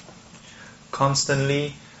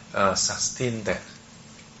sustain that.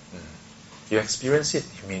 You experience it,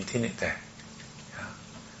 you maintain it there.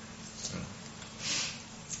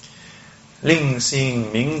 令心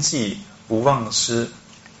铭记不忘失.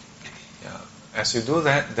 As you do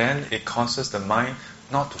that, then it causes the mind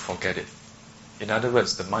not to forget it. In other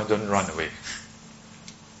words, the mind don't run away.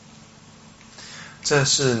 这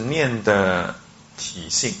是念的体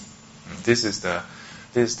性. This is the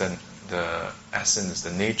essence,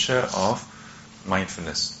 the nature of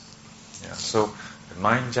mindfulness. Yeah, so the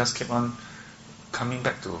mind just keep on coming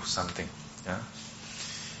back to something. Yeah.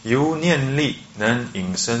 由念力能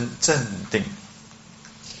引生镇定.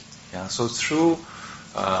 Yeah, so through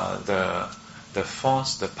the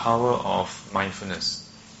force, the power of mindfulness,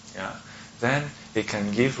 yeah, then it can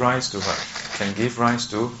give rise to what? Can give rise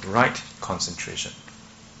to right concentration.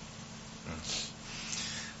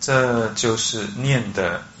 这就是念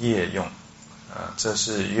的业用。这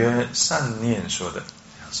是约善念说的。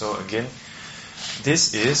So again,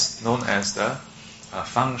 this is known as the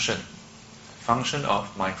function of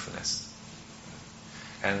mindfulness.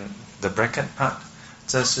 And the bracket part,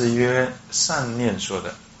 这是约善念说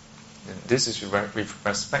的。This is with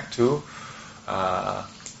respect to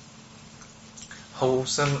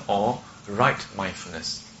wholesome or right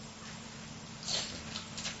mindfulness.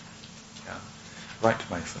 Yeah, right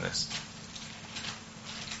mindfulness.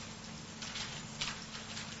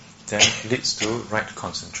 Then leads to right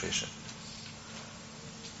concentration.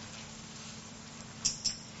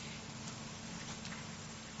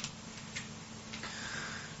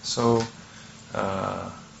 So,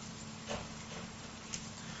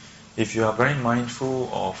 if you are very mindful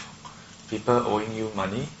of people owing you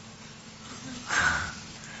money,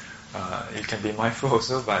 you can be mindful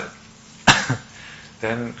also, but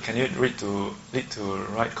then can it lead to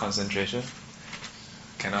right concentration?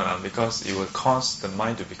 Cannot, because it will cause the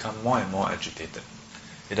mind to become more and more agitated.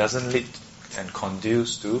 It doesn't lead and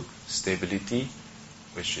conduce to stability,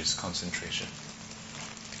 which is concentration.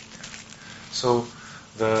 So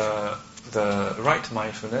the right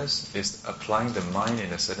mindfulness is applying the mind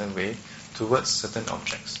in a certain way towards certain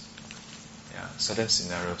objects, certain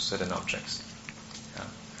scenarios, certain objects,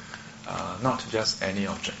 not just any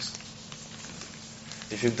objects.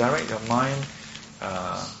 If you direct your mind,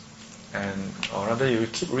 or rather you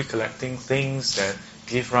keep recollecting things that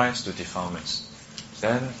give rise to defilements,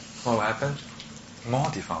 then what will happen? More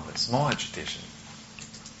defilements, more agitation.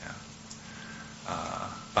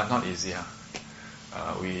 But not easy.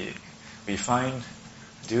 We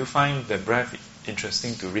do you find the breath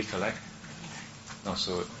interesting to recollect? Not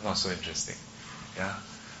so interesting. Yeah.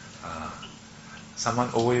 Someone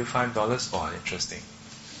owe you $5. Oh, interesting.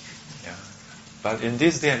 Yeah. But in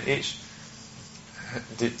this day and age,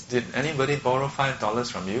 did anybody borrow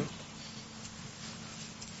 $5 from you?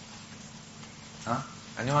 Huh?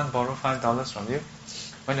 Anyone borrow $5 from you?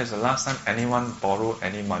 When is the last time anyone borrowed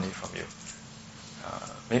any money from you?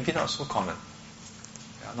 Maybe not so common.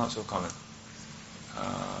 Yeah, not so common.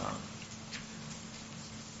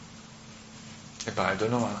 But I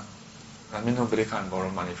don't know. I mean, nobody can borrow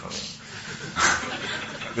money from me.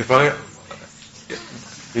 They probably,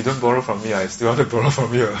 you don't borrow from me, I still want to borrow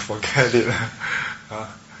from you. Forget it.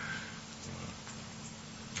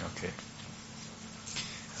 Okay.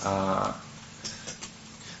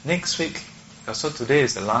 Next week, so today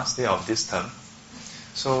is the last day of this term.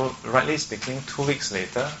 So, rightly speaking, 2 weeks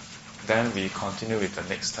later, then we continue with the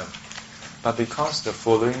next term. But because the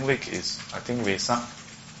following week is, I think, Vesak,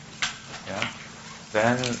 yeah,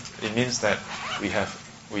 then it means that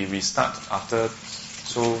we restart after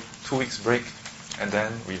 2 weeks break, and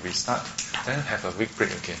then we restart, then have a week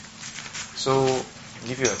break again. So,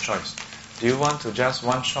 give you a choice. Do you want to just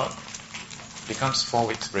one shot becomes 4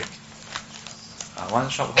 weeks break? One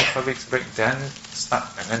shot 4 weeks break, then start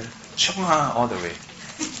and then all the way.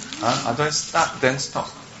 Otherwise start then stop.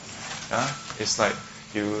 It's like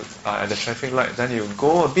you are at the traffic light, then you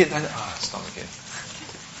go a bit, then stop again.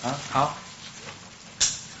 How?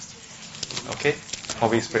 Okay, 4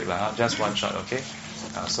 weeks break just one shot. Okay.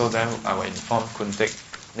 So then I will inform Kuntik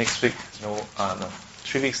next week.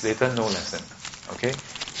 3 weeks later, no lesson. Okay.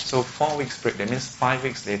 So 4 weeks break. That means 5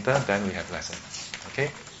 weeks later, then we have lesson.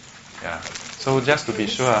 Okay. Yeah. So just to be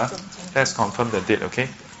sure, let's confirm the date. Okay.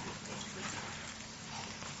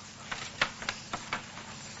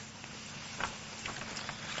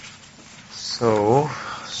 So.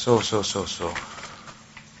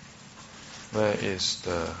 Where is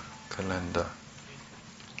the calendar?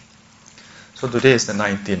 So today is the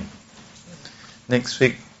 19th. Next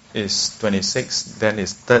week is 26th, then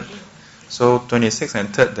is 3rd. So 26th and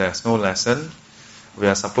 3rd, there's no lesson. We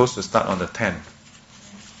are supposed to start on the 10th.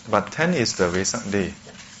 But 10 is the Vesak day.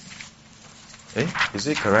 Is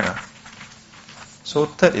it correct? So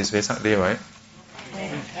 3rd is Vesak day, right?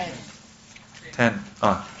 10.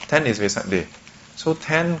 10 is Vesak day. So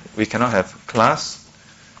 10 we cannot have class.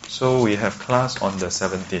 So we have class on the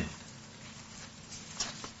 17th.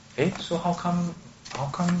 So how come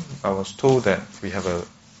I was told that we have a...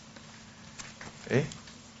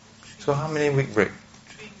 So how many week break?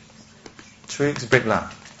 3 weeks break lah.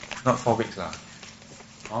 Not 4 weeks lah.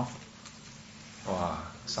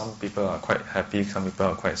 Some people are quite happy, some people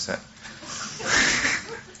are quite sad.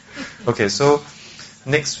 Okay, so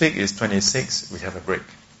next week is 26, we have a break.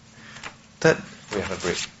 3rd, we have a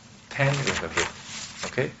break. 10, we have a break.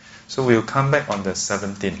 Okay, so we'll come back on the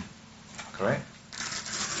 17th. Correct?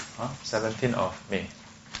 17th of May.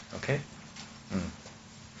 Okay?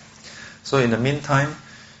 So in the meantime,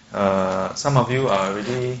 some of you are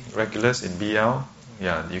already regulars in BL.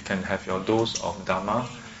 Yeah, you can have your dose of Dharma.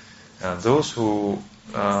 Those who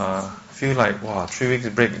feel like, 3 weeks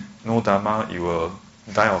break, no Dharma, you will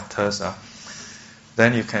die of thirst.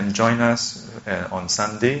 Then you can join us on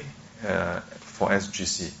Sunday for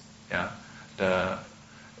SGC. Yeah.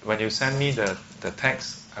 When you send me the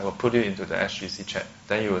text, I will put it into the SGC chat.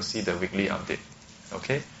 Then you will see the weekly update.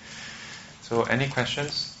 Okay? So any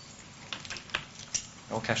questions?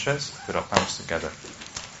 No questions? Put our palms together.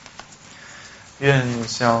 愿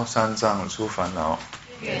消三障诸烦恼，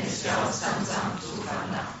愿消三障诸烦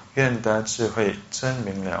恼，愿得智慧真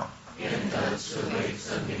明了，愿得智慧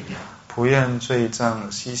真明了，普愿罪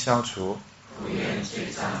障悉消除，普愿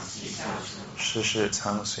罪障悉消除，世世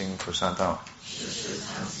常行菩萨道，世世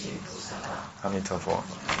常行菩萨道。阿弥陀佛，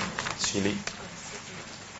起立。